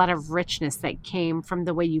goodness, like a lot of richness that came from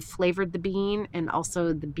the way you flavored the bean and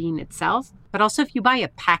also the bean itself. But also if you buy a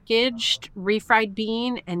packaged refried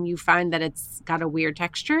bean and you find that it's got a weird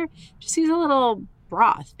texture, just use a little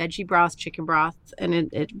broth, veggie broth, chicken broth, and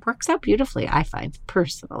it works out beautifully, I find,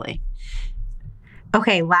 personally.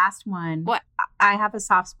 Okay, last one. What? I have a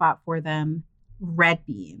soft spot for them. Red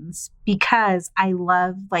beans, because I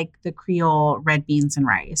love like the Creole red beans and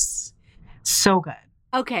rice. So good.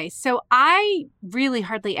 Okay, so I really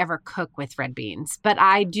hardly ever cook with red beans, but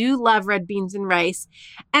I do love red beans and rice.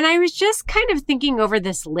 And I was just kind of thinking over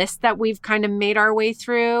this list that we've kind of made our way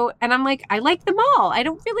through. And I'm like, I like them all. I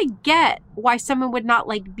don't really get why someone would not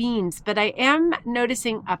like beans, but I am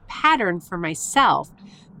noticing a pattern for myself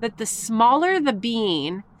that the smaller the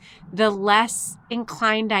bean, the less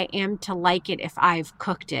inclined I am to like it if I've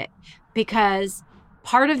cooked it. Because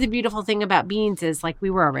part of the beautiful thing about beans is, like we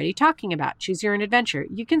were already talking about, choose your own adventure.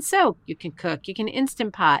 You can soak, you can cook, you can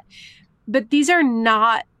Instant Pot. But these are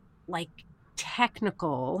not like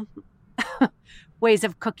technical ways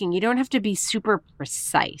of cooking. You don't have to be super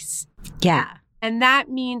precise. Yeah. And that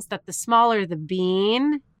means that the smaller the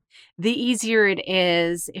bean, the easier it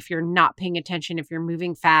is if you're not paying attention, if you're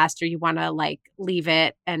moving fast or you want to like leave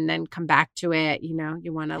it and then come back to it, you know,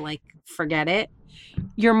 you want to like forget it.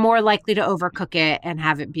 You're more likely to overcook it and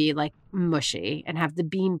have it be like mushy and have the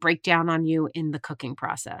bean break down on you in the cooking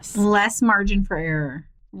process. Less margin for error.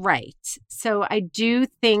 Right. So I do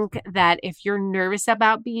think that if you're nervous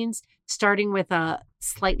about beans, starting with a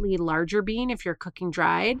slightly larger bean, if you're cooking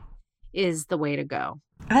dried, is the way to go.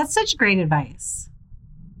 That's such great advice.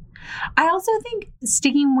 I also think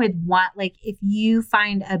sticking with one, like if you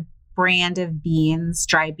find a brand of beans,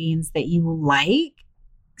 dry beans that you like,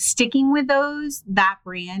 sticking with that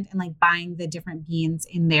brand and like buying the different beans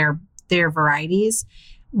in their varieties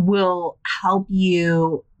will help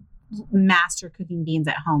you master cooking beans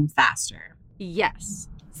at home faster. Yes.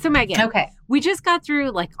 So Megan, okay, we just got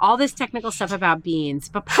through like all this technical stuff about beans,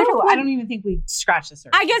 but I don't even think we scratched the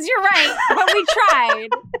surface. I guess you're right, but we tried.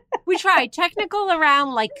 We tried technical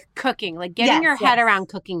around like cooking, like getting your head around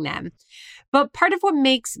cooking them. But part of what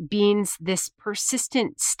makes beans this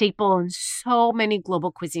persistent staple in so many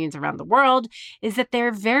global cuisines around the world is that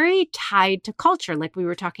they're very tied to culture, like we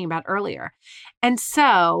were talking about earlier. And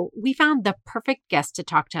so we found the perfect guest to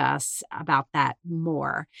talk to us about that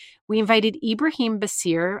more. We invited Ibrahim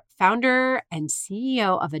Basir, founder and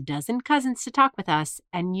CEO of A Dozen Cousins, to talk with us.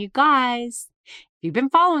 And you guys, if you've been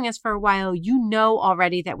following us for a while, you know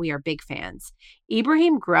already that we are big fans.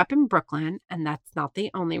 Ibrahim grew up in Brooklyn, and that's not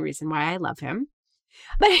the only reason why I love him.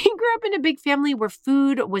 But he grew up in a big family where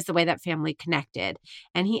food was the way that family connected.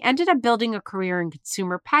 And he ended up building a career in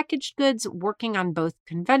consumer packaged goods, working on both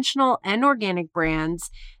conventional and organic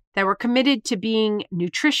brands that were committed to being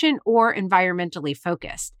nutrition or environmentally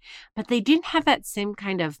focused. But they didn't have that same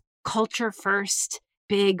kind of culture first,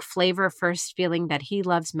 big flavor first feeling that he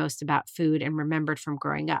loves most about food and remembered from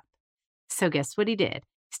growing up. So guess what he did?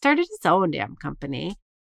 He started his own damn company.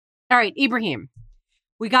 All right, Ibrahim,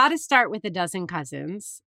 we got to start with A Dozen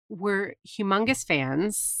Cousins. We're humongous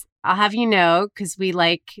fans. I'll have you know, because we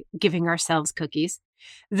like giving ourselves cookies,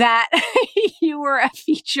 that you were a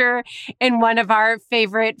feature in one of our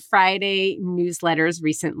favorite Friday newsletters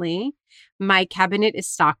recently. My cabinet is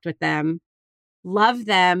stocked with them. Love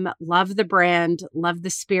them, love the brand, love the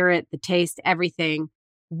spirit, the taste, everything.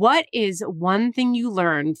 What is one thing you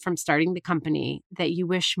learned from starting the company that you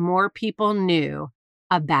wish more people knew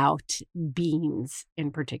about beans in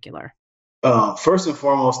particular? First and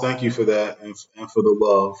foremost, thank you for that and for the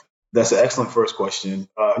love. That's an excellent first question.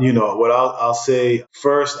 What I'll say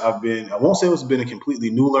first, I won't say it's been a completely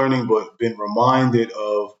new learning, but been reminded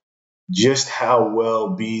of just how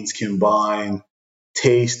well beans combine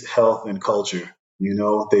taste, health, and culture. You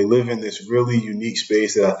know, they live in this really unique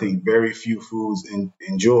space that I think very few foods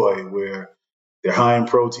enjoy, where they're high in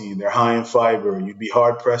protein, they're high in fiber. You'd be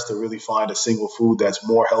hard pressed to really find a single food that's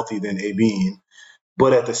more healthy than a bean.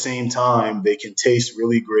 But at the same time, they can taste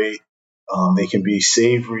really great. They can be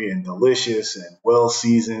savory and delicious and well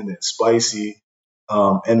seasoned and spicy.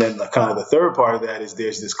 And then kind of the third part of that is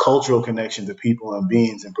there's this cultural connection to people and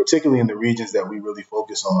beans, and particularly in the regions that we really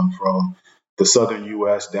focus on, from the southern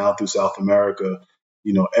U.S. down through South America.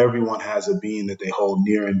 You know, everyone has a bean that they hold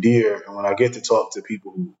near and dear. And when I get to talk to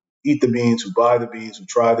people who eat the beans, who buy the beans, who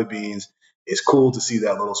try the beans, it's cool to see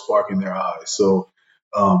that little spark in their eyes. So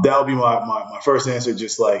that would be my first answer.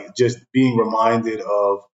 Just being reminded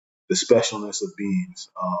of the specialness of beans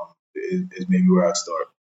is maybe where I'd start.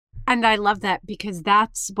 And I love that, because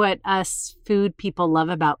that's what us food people love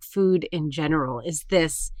about food in general, is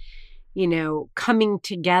this, you know, coming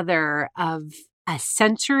together of a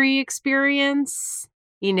sensory experience,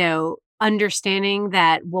 you know, understanding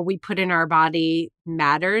that what we put in our body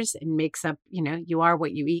matters and makes up, you know, you are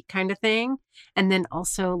what you eat kind of thing. And then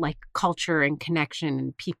also like culture and connection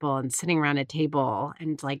and people and sitting around a table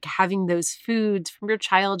and like having those foods from your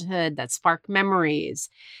childhood that spark memories.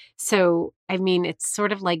 So, I mean, it's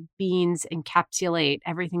sort of like beans encapsulate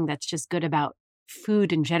everything that's just good about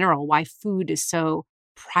food in general, why food is so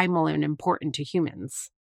primal and important to humans.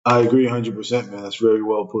 I agree 100%, man. That's very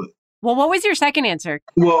well put. Well, what was your second answer?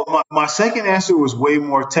 Well, my second answer was way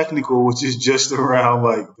more technical, which is just around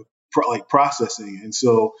like processing. And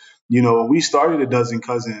so, when we started A Dozen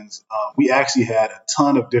Cousins, we actually had a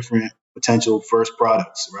ton of different potential first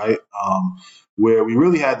products, right? Where we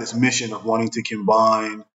really had this mission of wanting to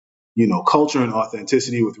combine, culture and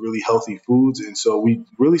authenticity with really healthy foods. And so we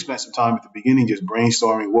really spent some time at the beginning just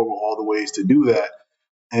brainstorming what were all the ways to do that.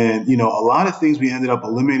 And, a lot of things we ended up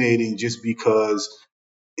eliminating just because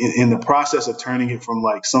in the process of turning it from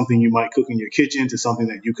like something you might cook in your kitchen to something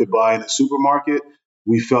that you could buy in a supermarket,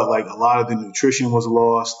 we felt like a lot of the nutrition was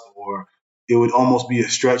lost, or it would almost be a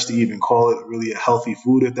stretch to even call it really a healthy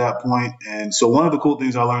food at that point. And so one of the cool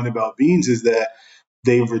things I learned about beans is that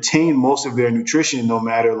they retain most of their nutrition no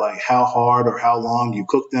matter like how hard or how long you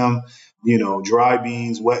cook them. Dry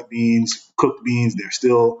beans, wet beans, cooked beans, they're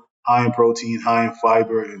still high in protein, high in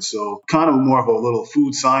fiber. And so kind of more of a little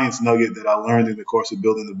food science nugget that I learned in the course of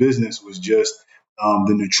building the business was just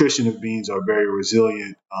the nutrition of beans are very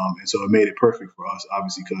resilient. And so it made it perfect for us,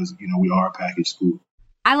 obviously, because, we are a packaged food.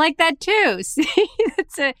 I like that too. See,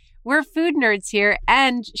 we're food nerds here.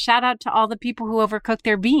 And shout out to all the people who overcook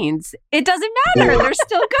their beans. It doesn't matter. They're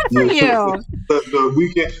still good for you.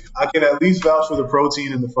 I can at least vouch for the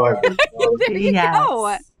protein and the fiber. There you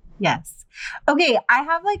go. Yes. Okay. I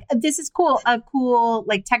have this is cool, a cool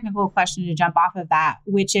technical question to jump off of that,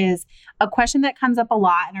 which is a question that comes up a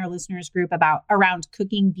lot in our listeners group around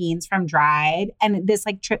cooking beans from dried. And this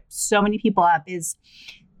trips so many people up is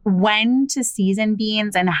when to season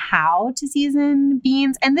beans and how to season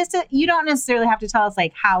beans. And this, you don't necessarily have to tell us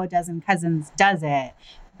how A Dozen Cousins does it,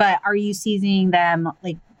 but are you seasoning them?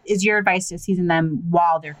 Is your advice to season them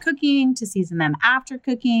while they're cooking, to season them after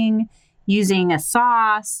cooking, using a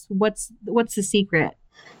sauce? What's the secret?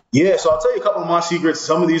 Yeah, so I'll tell you a couple of my secrets.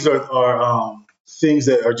 Some of these are things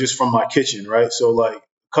that are just from my kitchen, right? So a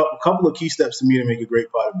couple of key steps to me to make a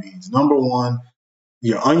great pot of beans. Number one,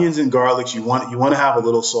 your onions and garlics, you want to have a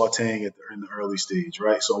little sauteing in the early stage,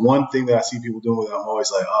 right? So one thing that I see people doing with, I'm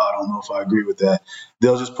always like, I don't know if I agree with that.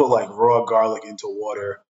 They'll just put raw garlic into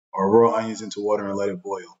water or raw onions into water and let it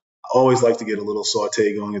boil. I always like to get a little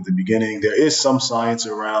saute going at the beginning. There is some science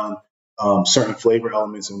around certain flavor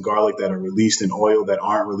elements in garlic that are released in oil that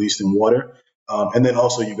aren't released in water. And then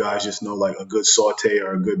also you guys just know a good saute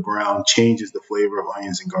or a good brown changes the flavor of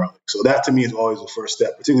onions and garlic. So that to me is always the first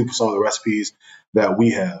step, particularly for some of the recipes that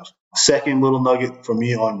we have. Second little nugget for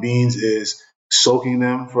me on beans is soaking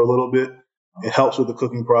them for a little bit. It helps with the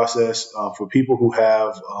cooking process. For people who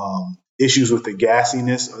have issues with the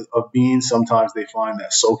gassiness of beans, sometimes they find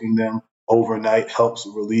that soaking them overnight helps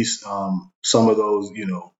release some of those,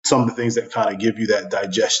 some of the things that kind of give you that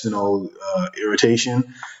digestional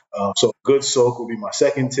irritation. So good soak would be my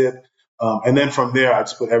second tip. And then from there, I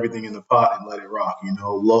just put everything in the pot and let it rock,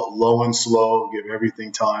 low and slow, give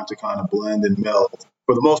everything time to kind of blend and melt.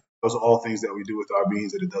 For the most part, those are all things that we do with our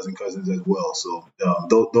beans at A Dozen Cousins as well. So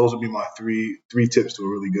those would be my three tips to a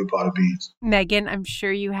really good pot of beans. Megan, I'm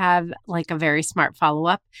sure you have a very smart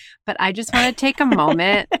follow-up, but I just want to take a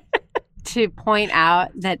moment to point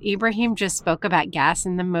out that Ibrahim just spoke about gas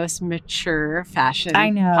in the most mature fashion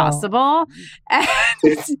possible.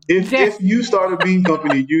 If you start a bean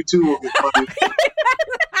company, you too will be funny.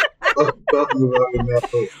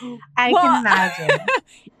 I can imagine.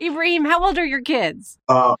 Ibrahim, how old are your kids?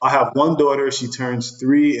 I have one daughter. She turns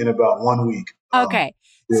 3 in about 1 week. Okay.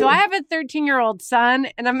 So I have a 13-year-old son,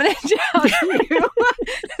 and I'm going to tell you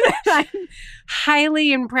that I'm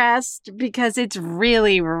highly impressed because it's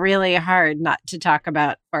really, really hard not to talk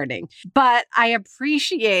about farting. But I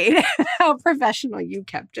appreciate how professional you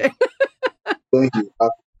kept it. Thank you.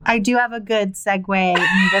 I do have a good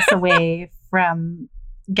segue this away from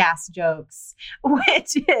gas jokes,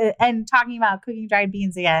 and talking about cooking dried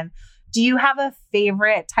beans again. Do you have a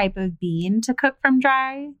favorite type of bean to cook from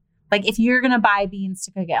dry? If you're going to buy beans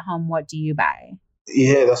to cook at home, what do you buy?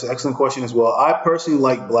 Yeah, that's an excellent question as well. I personally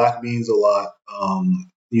like black beans a lot.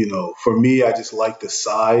 For me, I just like the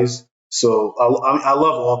size. So I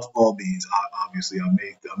love all beans. Obviously, I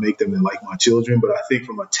make them like my children. But I think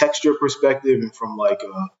from a texture perspective and from a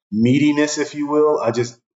meatiness, if you will,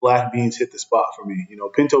 black beans hit the spot for me.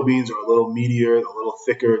 Pinto beans are a little meatier, a little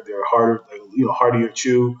thicker. They're harder, hardier to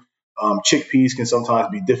chew. Chickpeas can sometimes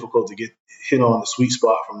be difficult to get hit on the sweet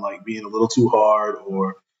spot from being a little too hard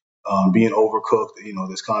or being overcooked.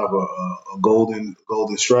 There's kind of a golden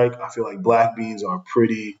strike. I feel like black beans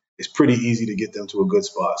it's pretty easy to get them to a good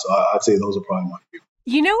spot. So I'd say those are probably my favorite.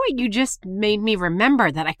 You know what you just made me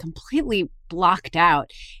remember that I completely blocked out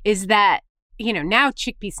is that, now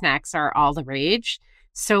chickpea snacks are all the rage.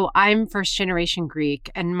 So I'm first generation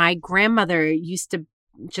Greek, and my grandmother used to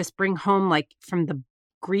just bring home, like from the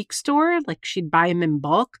Greek store, like she'd buy them in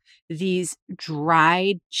bulk, these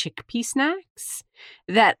dried chickpea snacks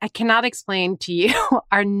that I cannot explain to you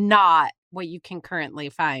are not what you can currently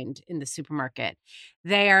find in the supermarket.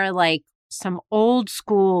 They are like some old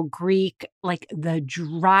school Greek, like the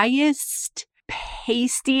driest,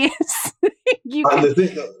 pastiest.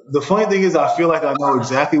 The funny thing is, I feel like I know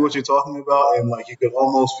exactly what you're talking about, and like you could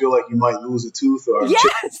almost feel like you might lose a tooth or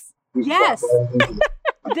yes.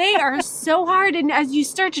 They are so hard, and as you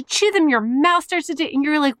start to chew them, your mouth starts to, and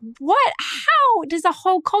you're like, "What? How does a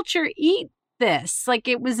whole culture eat this?" Like,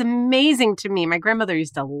 it was amazing to me. My grandmother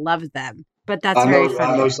used to love them, but that's very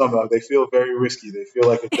funny. I know something about it. They feel very risky. They feel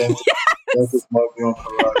like a dentist. Dentist might be on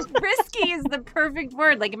the horizon. Risky is the perfect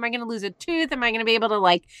word. Like, am I going to lose a tooth? Am I going to be able to,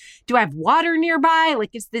 like, do I have water nearby?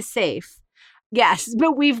 Like, is this safe? Yes,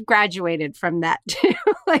 but we've graduated from that too.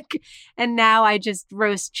 And now I just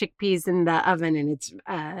roast chickpeas in the oven, and it's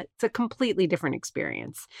a completely different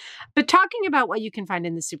experience. But talking about what you can find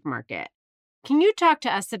in the supermarket, can you talk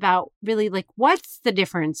to us about really, like, what's the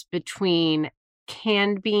difference between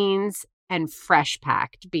canned beans and fresh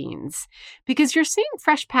packed beans? Because you're seeing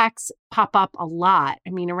fresh packs pop up a lot.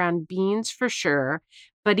 I mean, around beans for sure.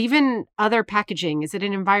 But even other packaging, is it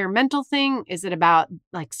an environmental thing? Is it about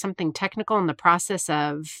like something technical in the process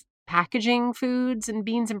of packaging foods and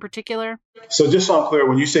beans in particular? So just so I'm clear,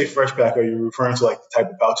 when you say fresh pack, are you referring to like the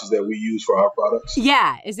type of pouches that we use for our products?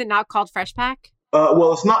 Yeah. Is it not called fresh pack?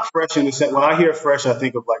 Well, it's not fresh in the sense. When I hear fresh, I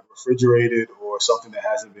think of like refrigerated or something that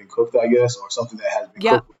hasn't been cooked, I guess, or something that has been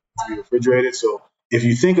cooked to be refrigerated. So if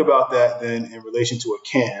you think about that, then in relation to a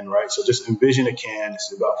can, right? So just envision a can.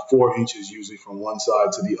 It's about 4 inches usually from one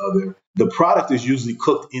side to the other. The product is usually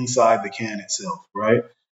cooked inside the can itself, right?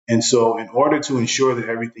 And so in order to ensure that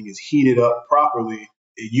everything is heated up properly,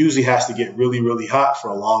 it usually has to get really, really hot for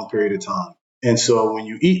a long period of time. And so when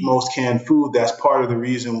you eat most canned food, that's part of the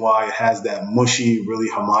reason why it has that mushy, really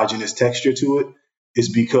homogeneous texture to it, is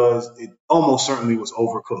because it almost certainly was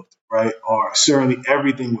overcooked, right? Or certainly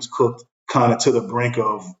everything was cooked kind of to the brink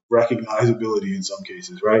of recognizability in some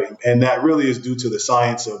cases, right? And that really is due to the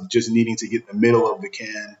science of just needing to get the middle of the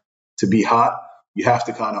can to be hot. You have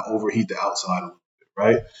to kind of overheat the outside a little bit,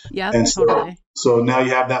 right? Yeah, and totally. So now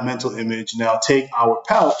you have that mental image. Now take our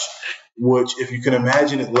pouch, which if you can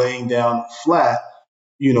imagine it laying down flat,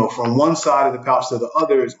 from one side of the pouch to the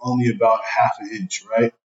other is only about half an inch,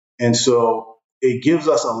 right? And so it gives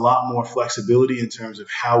us a lot more flexibility in terms of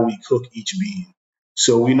how we cook each bean.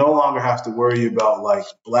 So we no longer have to worry about like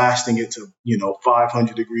blasting it to,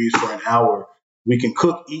 500 degrees for an hour. We can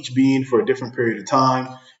cook each bean for a different period of time.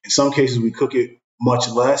 In some cases, we cook it much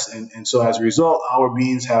less. And so as a result, our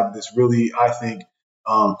beans have this really, I think,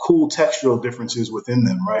 cool textural differences within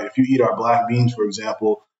them, right? If you eat our black beans, for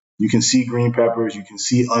example, you can see green peppers, you can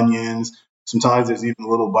see onions. Sometimes there's even a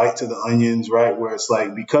little bite to the onions, right? Where it's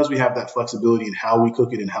like, because we have that flexibility in how we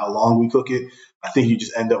cook it and how long we cook it, I think you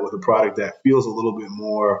just end up with a product that feels a little bit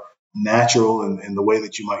more natural in the way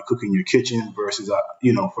that you might cook in your kitchen versus,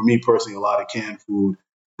 for me personally, a lot of canned food,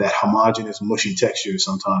 that homogeneous, mushy texture is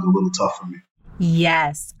sometimes a little tough for me.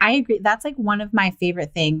 Yes, I agree. That's like one of my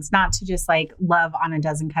favorite things, not to just like love on a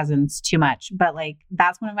dozen cousins too much, but like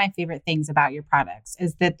that's one of my favorite things about your products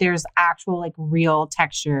is that there's actual like real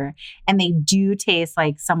texture and they do taste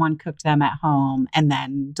like someone cooked them at home and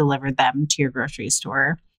then delivered them to your grocery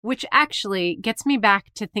store. Which actually gets me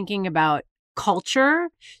back to thinking about culture.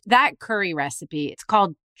 That curry recipe, it's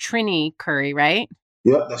called Trini curry, right?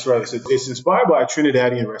 Yep, that's right. It's inspired by a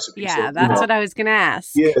Trinidadian recipe. Yeah, so, that's what I was going to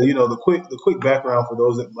ask. Yeah, the quick background for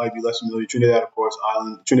those that might be less familiar. Trinidad, of course,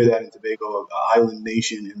 Trinidad and Tobago, an island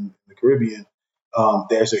nation in the Caribbean.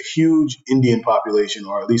 There's a huge Indian population,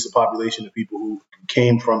 or at least a population of people who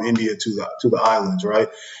came from India to the islands, right?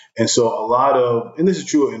 And so and this is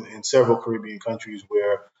true in several Caribbean countries,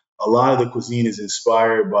 where a lot of the cuisine is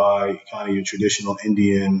inspired by kind of your traditional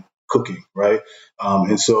Indian cooking, right?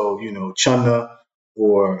 And so, chana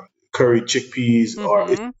or curried chickpeas are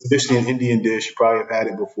traditionally an Indian dish. You probably have had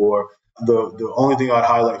it before. The only thing I'd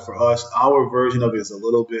highlight for us, our version of it is a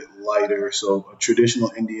little bit lighter. So a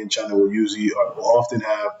traditional Indian chana will often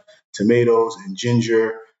have tomatoes and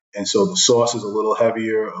ginger. And so the sauce is a little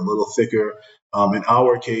heavier, a little thicker. In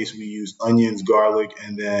our case, we use onions, garlic,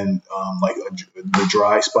 and then the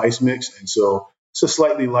dry spice mix. And so it's a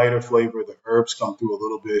slightly lighter flavor. The herbs come through a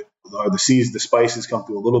little bit, or the spices come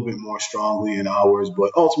through a little bit more strongly in ours.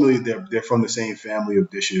 But ultimately, they're from the same family of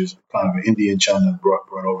dishes, kind of an Indian chana brought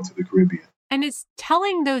over to the Caribbean. And is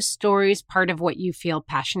telling those stories part of what you feel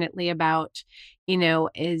passionately about,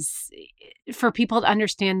 is for people to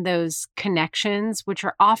understand those connections, which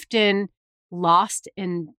are often lost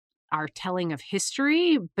in our telling of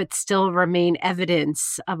history, but still remain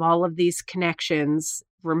evidence of all of these connections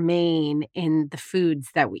remain in the foods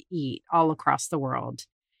that we eat all across the world.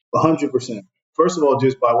 100%. First of all,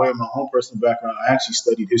 just by way of my own personal background, I actually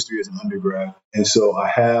studied history as an undergrad. And so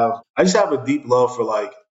I just have a deep love for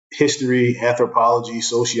like history, anthropology,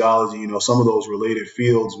 sociology, some of those related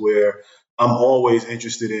fields where I'm always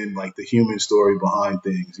interested in like the human story behind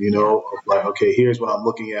things, like, okay, here's what I'm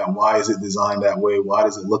looking at. Why is it designed that way? Why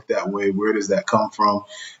does it look that way? Where does that come from?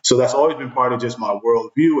 So that's always been part of just my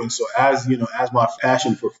worldview. And so as my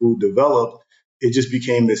passion for food developed, it just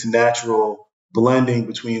became this natural blending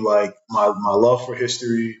between like my love for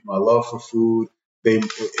history, my love for food.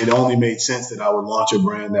 It only made sense that I would launch a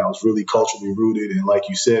brand that was really culturally rooted and, like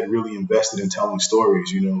you said, really invested in telling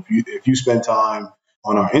stories. If you spend time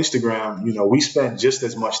on our Instagram, we spend just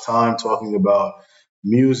as much time talking about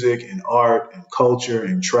music and art and culture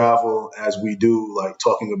and travel as we do like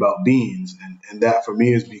talking about beans. And that for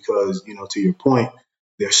me is because, to your point,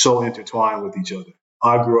 they're so intertwined with each other.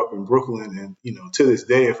 I grew up in Brooklyn and, to this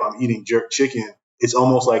day, if I'm eating jerk chicken, it's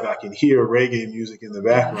almost like I can hear reggae music in the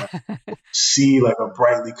background, see like a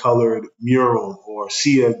brightly colored mural or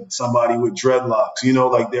see somebody with dreadlocks,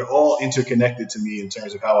 like they're all interconnected to me in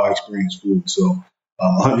terms of how I experience food. So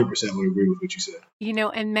 100% would agree with what you said.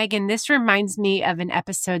 And Megan, this reminds me of an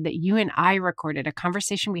episode that you and I recorded, a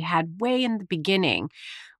conversation we had way in the beginning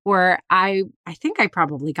where I think I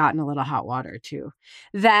probably got in a little hot water too.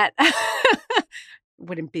 That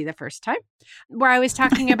wouldn't be the first time, where I was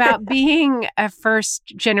talking about being a first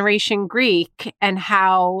generation Greek and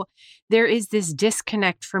how there is this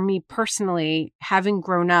disconnect for me personally, having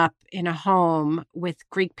grown up in a home with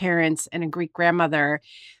Greek parents and a Greek grandmother.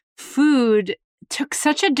 Food took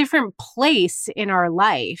such a different place in our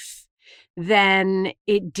life than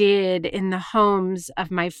it did in the homes of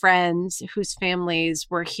my friends whose families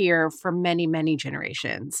were here for many, many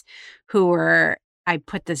generations, who were, I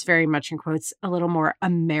put this very much in quotes, a little more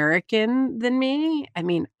American than me. I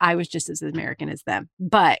mean, I was just as American as them.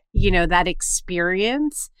 But, that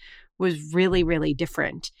experience was really, really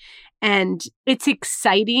different. And it's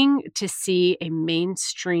exciting to see a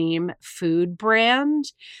mainstream food brand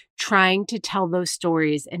trying to tell those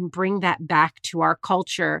stories and bring that back to our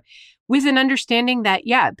culture with an understanding that,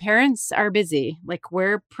 parents are busy. Like,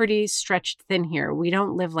 we're pretty stretched thin here. We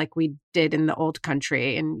don't live like we did in the old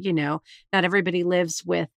country. And, not everybody lives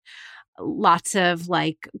with lots of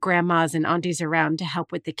like grandmas and aunties around to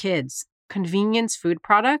help with the kids. Convenience food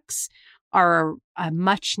products are a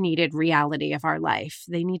much needed reality of our life.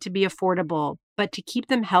 They need to be affordable, but to keep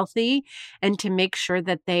them healthy and to make sure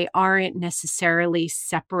that they aren't necessarily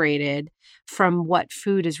separated from what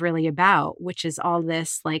food is really about, which is all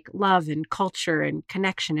this like love and culture and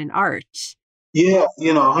connection and art. Yeah,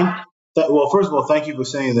 well, first of all, thank you for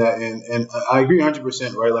saying that. And I agree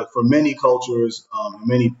 100%, right? Like for many cultures,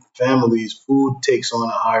 many families, food takes on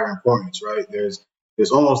a higher importance, right? There's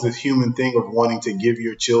almost this human thing of wanting to give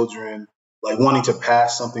your children, like wanting to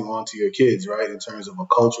pass something on to your kids, right? In terms of a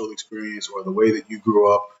cultural experience or the way that you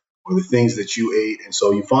grew up or the things that you ate. And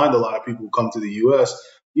so you find a lot of people who come to the U.S.,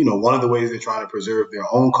 one of the ways they're trying to preserve their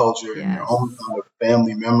own culture and their own kind of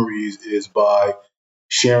family memories is by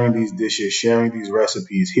sharing these dishes, sharing these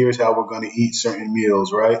recipes. Here's how we're going to eat certain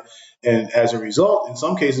meals, right? And as a result, in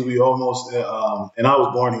some cases, we almost, and I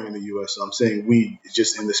was born here in the U.S., so I'm saying we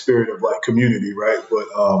just in the spirit of like community, right? But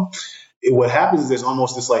what happens is there's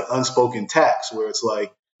almost this like unspoken tax where it's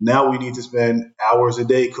like, now we need to spend hours a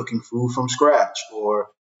day cooking food from scratch, or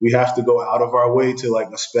we have to go out of our way to like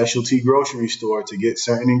a specialty grocery store to get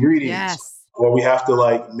certain ingredients. Yes. Or we have to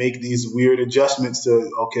like make these weird adjustments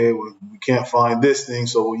to, okay, well, we can't find this thing,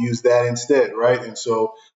 so we'll use that instead, right? And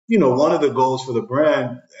so, one of the goals for the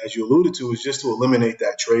brand, as you alluded to, is just to eliminate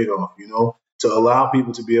that trade-off, to allow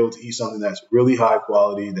people to be able to eat something that's really high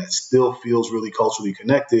quality, that still feels really culturally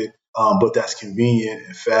connected, but that's convenient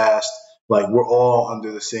and fast. Like we're all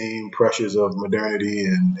under the same pressures of modernity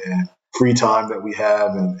and free time that we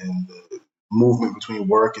have and the movement between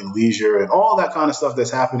work and leisure and all that kind of stuff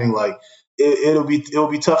that's happening. Like it'll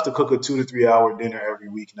be tough to cook a 2 to 3 hour dinner every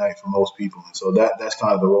weeknight for most people. And so that's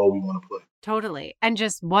kind of the role we want to play. Totally. And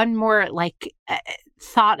just one more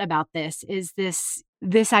thought about this is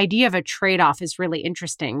this idea of a trade-off is really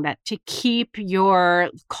interesting, that to keep your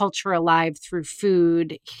culture alive through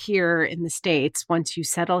food here in the States, once you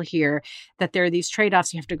settle here, that there are these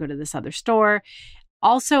trade-offs. You have to go to this other store.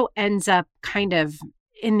 Also ends up kind of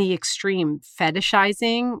in the extreme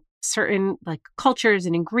fetishizing certain like cultures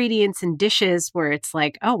and ingredients and dishes where it's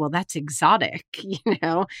like, oh, well, that's exotic,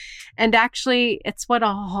 and actually it's what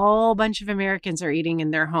a whole bunch of Americans are eating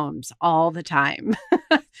in their homes all the time.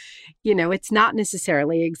 It's not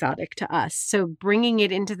necessarily exotic to us. So bringing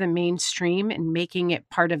it into the mainstream and making it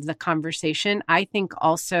part of the conversation, I think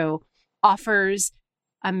also offers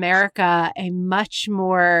America a much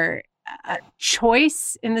more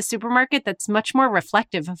choice in the supermarket that's much more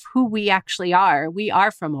reflective of who we actually are. We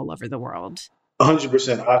are from all over the world.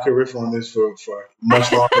 100%. I could riff on this for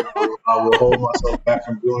much longer. I will hold myself back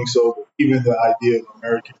from doing so. But even the idea of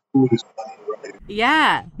American food is funny, right?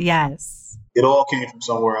 Yeah. Yes. It all came from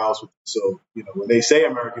somewhere else. So, when they say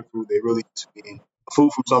American food, they really just mean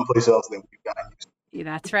food from someplace else that we've gotten used to.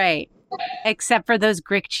 That's right. Except for those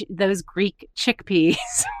Greek chickpeas,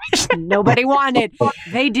 which nobody wanted.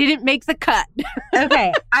 They didn't make the cut.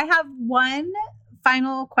 Okay. I have one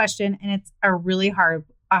final question, and it's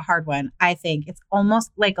a hard one. I think it's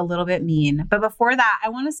almost like a little bit mean. But before that, I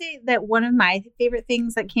want to say that one of my favorite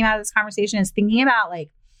things that came out of this conversation is thinking about like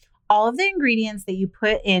all of the ingredients that you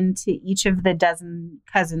put into each of the Dozen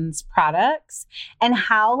Cousins products and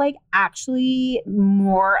how like actually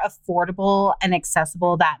more affordable and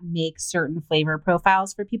accessible that makes certain flavor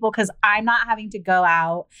profiles for people. Because I'm not having to go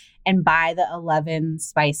out and buy the 11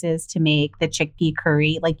 spices to make the chickpea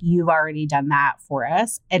curry. Like you've already done that for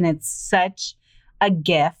us. And it's such a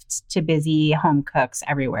gift to busy home cooks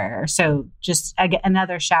everywhere. So just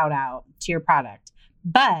another shout out to your product.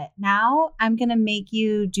 But now I'm going to make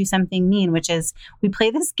you do something mean, which is we play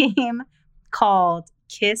this game called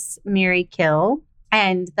Kiss, Marry, Kill.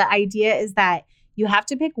 And the idea is that you have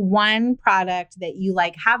to pick one product that you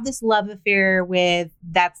like have this love affair with.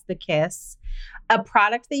 That's the kiss. A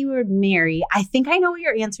product that you would marry. I think I know what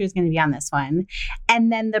your answer is going to be on this one.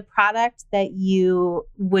 And then the product that you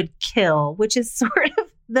would kill, which is sort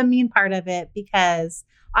of the mean part of it, because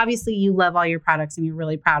obviously you love all your products and you're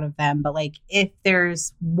really proud of them. But like if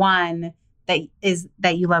there's one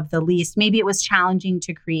that you love the least, maybe it was challenging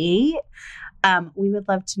to create. We would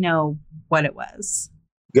love to know what it was.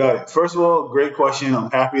 Got it. First of all, great question. I'm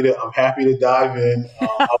happy to dive in.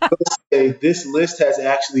 I will say this list has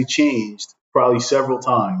actually changed probably several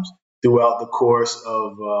times throughout the course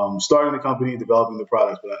of starting the company, developing the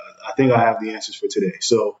products. But I think I have the answers for today.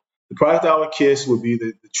 So the product I would kiss would be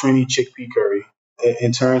the Trini chickpea curry.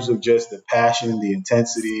 In terms of just the passion, the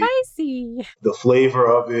intensity, spicy, the flavor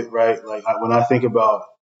of it, right? Like when I think about,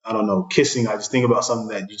 I don't know, kissing, I just think about something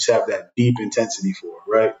that you just have that deep intensity for,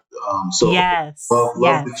 right? So yes, love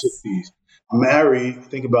the chickpeas. Marry,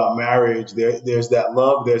 think about marriage. There's that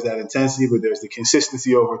love, there's that intensity, but there's the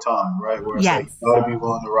consistency over time, right? Where it's like you gotta be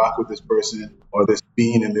willing to rock with this person or this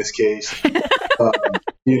bean in this case,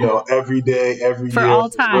 every day, every for year, all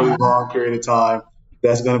for a really long period of time.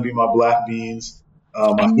 That's gonna be my black beans.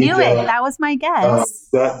 I knew it. That was my guess.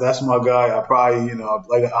 That's my guy. I probably,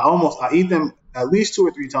 I eat them at least 2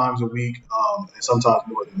 or 3 times a week, and sometimes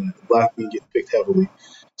more than that. The black bean get picked heavily.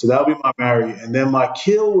 So that would be my marry. And then my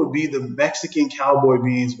kill would be the Mexican cowboy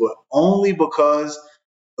beans, but only because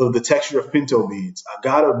of the texture of pinto beans. I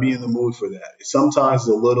got to be in the mood for that. It's sometimes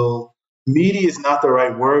a little, meaty is not the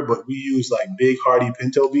right word, but we use like big, hearty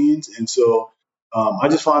pinto beans. And so I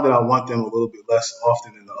just find that I want them a little bit less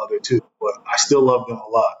often than the other two, but I still love them a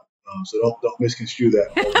lot. So don't misconstrue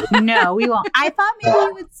that. No, we won't. I thought maybe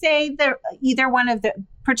you would say either one of the,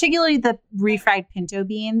 particularly the refried pinto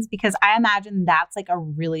beans, because I imagine that's like a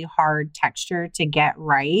really hard texture to get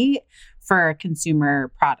right for a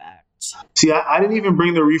consumer product. See, I didn't even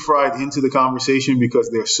bring the refried into the conversation because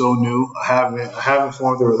they're so new. I haven't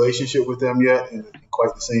formed a relationship with them yet in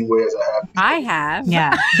quite the same way as I have. I have.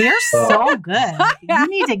 Yeah, they're so good. You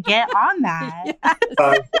need to get on that.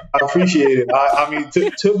 Yes. I appreciate it. I mean,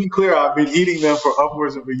 to be clear, I've been eating them for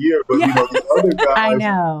upwards of a year, but these other guys. I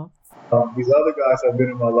know. These other guys have been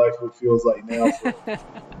in my life what feels like now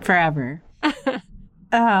forever.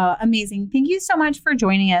 Oh, amazing. Thank you so much for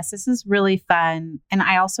joining us. This is really fun. And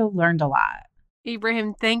I also learned a lot.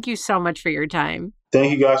 Ibrahim, thank you so much for your time.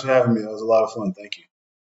 Thank you guys for having me. That was a lot of fun. Thank you.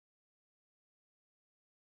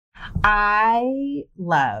 I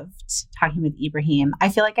loved talking with Ibrahim. I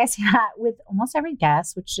feel like I say that with almost every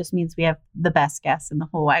guest, which just means we have the best guests in the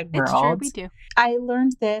whole wide world. It's true, we do. I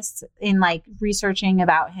learned this in researching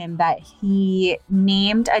about him, that he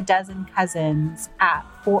named a dozen cousins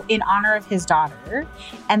in honor of his daughter,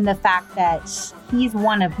 and the fact that he's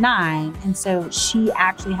one of 9, and so she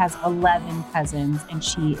actually has 11 cousins, and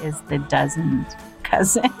she is the dozenth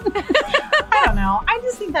cousin. I I don't know. I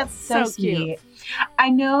just think that's so cute. sweet. I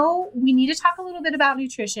know we need to talk a little bit about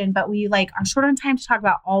nutrition, but we are short on time to talk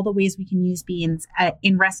about all the ways we can use beans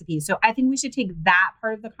in recipes. So I think we should take that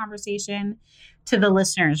part of the conversation to the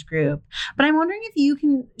listeners group. But I'm wondering if you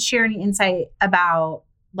can share any insight about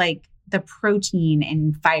the protein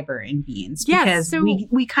and fiber in beans, because so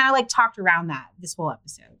we kind of talked around that this whole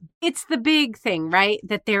episode. It's the big thing, right?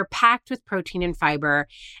 That they're packed with protein and fiber.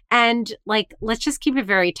 And let's just keep it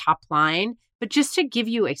very top line. But just to give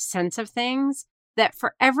you a sense of things, that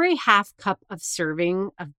for every half cup of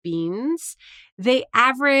serving of beans, they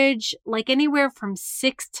average anywhere from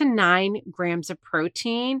 6 to 9 grams of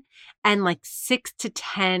protein and 6 to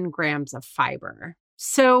 10 grams of fiber.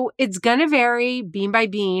 So it's going to vary bean by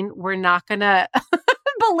bean. We're not going to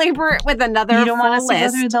belabor it with another You don't want us full to go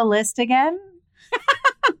list. through the list again?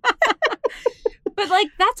 But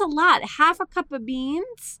that's a lot. Half a cup of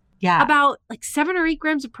beans, Yeah. about 7 or 8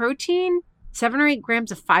 grams of protein, 7 or 8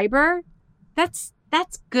 grams of fiber. That's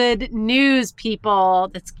good news, people.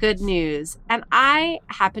 That's good news. And I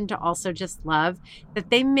happen to also just love that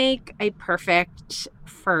they make a perfect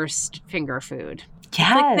first finger food.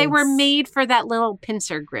 Yes. They were made for that little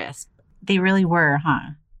pincer grist. They really were,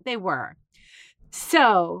 huh? They were.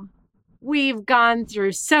 So we've gone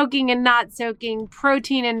through soaking and not soaking,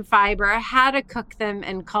 protein and fiber, how to cook them,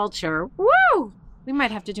 and culture. Woo! We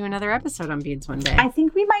might have to do another episode on beans one day. I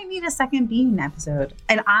think we might need a second bean episode.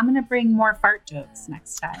 And I'm going to bring more fart jokes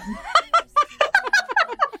next time.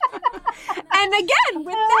 And again,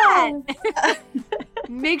 with that,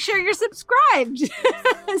 make sure you're subscribed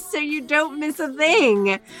so you don't miss a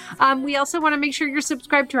thing. We also want to make sure you're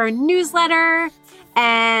subscribed to our newsletter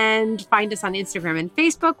and find us on Instagram and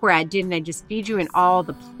Facebook. We're at Didn't I Just Feed You in all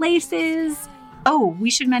the places. Oh, we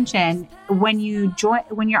should mention when you're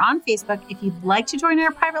on Facebook, if you'd like to join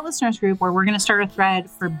our private listeners group where we're going to start a thread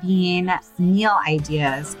for bean meal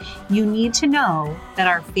ideas, you need to know that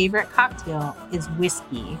our favorite cocktail is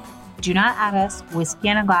whiskey. Do not add us. Whiskey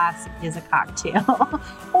in a glass is a cocktail.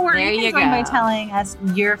 Or There you you can join by go. telling us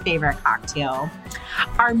your favorite cocktail.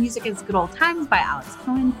 Our music is Good Old Times by Alex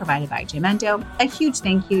Cohen, provided by Jamendo. A huge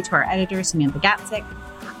thank you to our editor, Samantha Gatzik.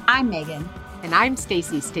 I'm Megan. And I'm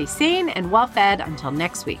Stacy. Stay sane and well-fed until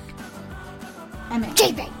next week.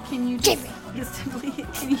 J-Bag. Can you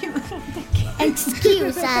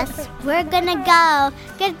Excuse us. We're gonna go.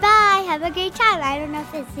 Goodbye. Have a great time. I don't know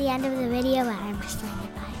if it's the end of the video, but I'm just saying it.